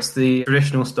on out, it's the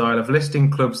traditional style of listing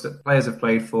clubs that players have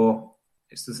played for.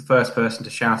 It's the first person to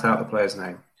shout out the player's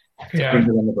name. Yeah. Bring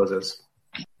them on the buzzers.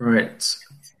 Right.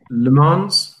 Le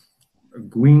Mans,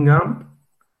 Guingamp,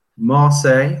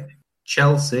 Marseille,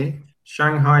 Chelsea,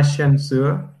 Shanghai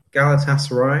Shenhua,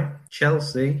 Galatasaray,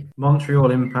 Chelsea,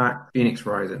 Montreal Impact, Phoenix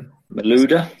Rising.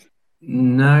 Malouda.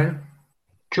 No.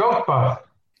 Drogba.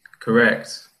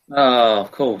 Correct. Oh,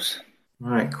 of course.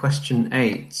 Right, question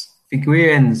 8.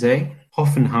 Figueirense,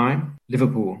 Hoffenheim,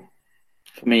 Liverpool.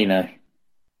 Firmino.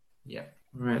 Yeah.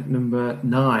 Right, number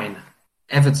 9.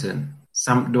 Everton,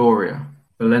 Sampdoria,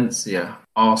 Valencia,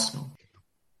 Arsenal.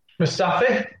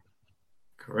 Mustafi.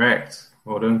 Correct.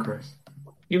 Well done, Chris.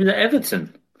 You was at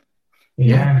Everton.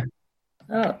 Yeah.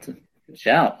 Oh, good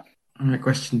shout. All right,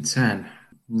 question 10.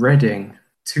 Reading,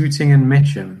 Tooting and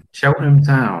Mitcham, Cheltenham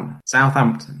Town,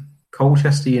 Southampton,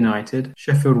 Colchester United,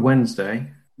 Sheffield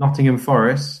Wednesday, Nottingham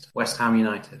Forest, West Ham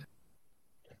United.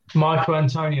 Michael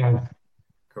Antonio.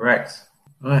 Correct.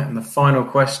 All right, and the final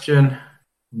question.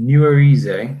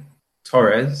 Nuarize,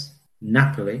 Torres,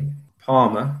 Napoli,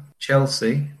 Parma,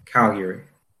 Chelsea, Cagliari.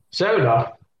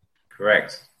 Zola.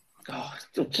 Correct. Oh,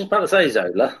 just about to say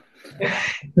Zola.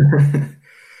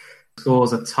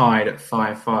 Scores are tied at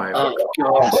 5-5. Oh,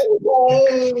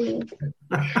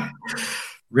 God.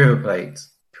 River Plate,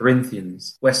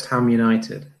 Corinthians, West Ham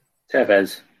United.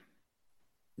 Tevez.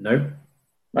 Nope.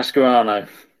 Mascherano.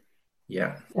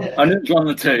 Yeah. I knew it was one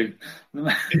of the 2.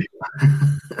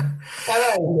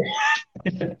 Hello.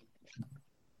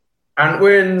 And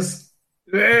wins.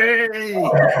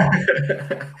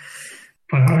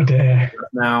 Oh dear.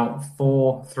 Now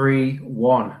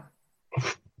 4-3-1.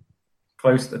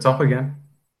 Close to the top again.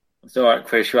 It's all right,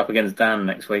 Chris. You're up against Dan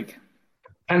next week.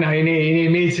 I know you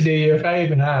need me to do you a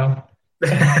favour now.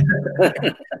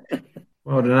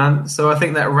 Well done, Ant. So I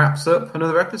think that wraps up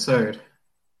another episode.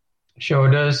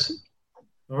 Sure does.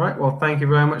 All right. Well, thank you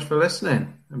very much for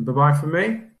listening. And bye-bye from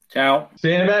me. Ciao. See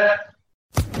you in a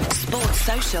bit. Sports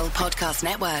Social Podcast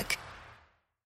Network.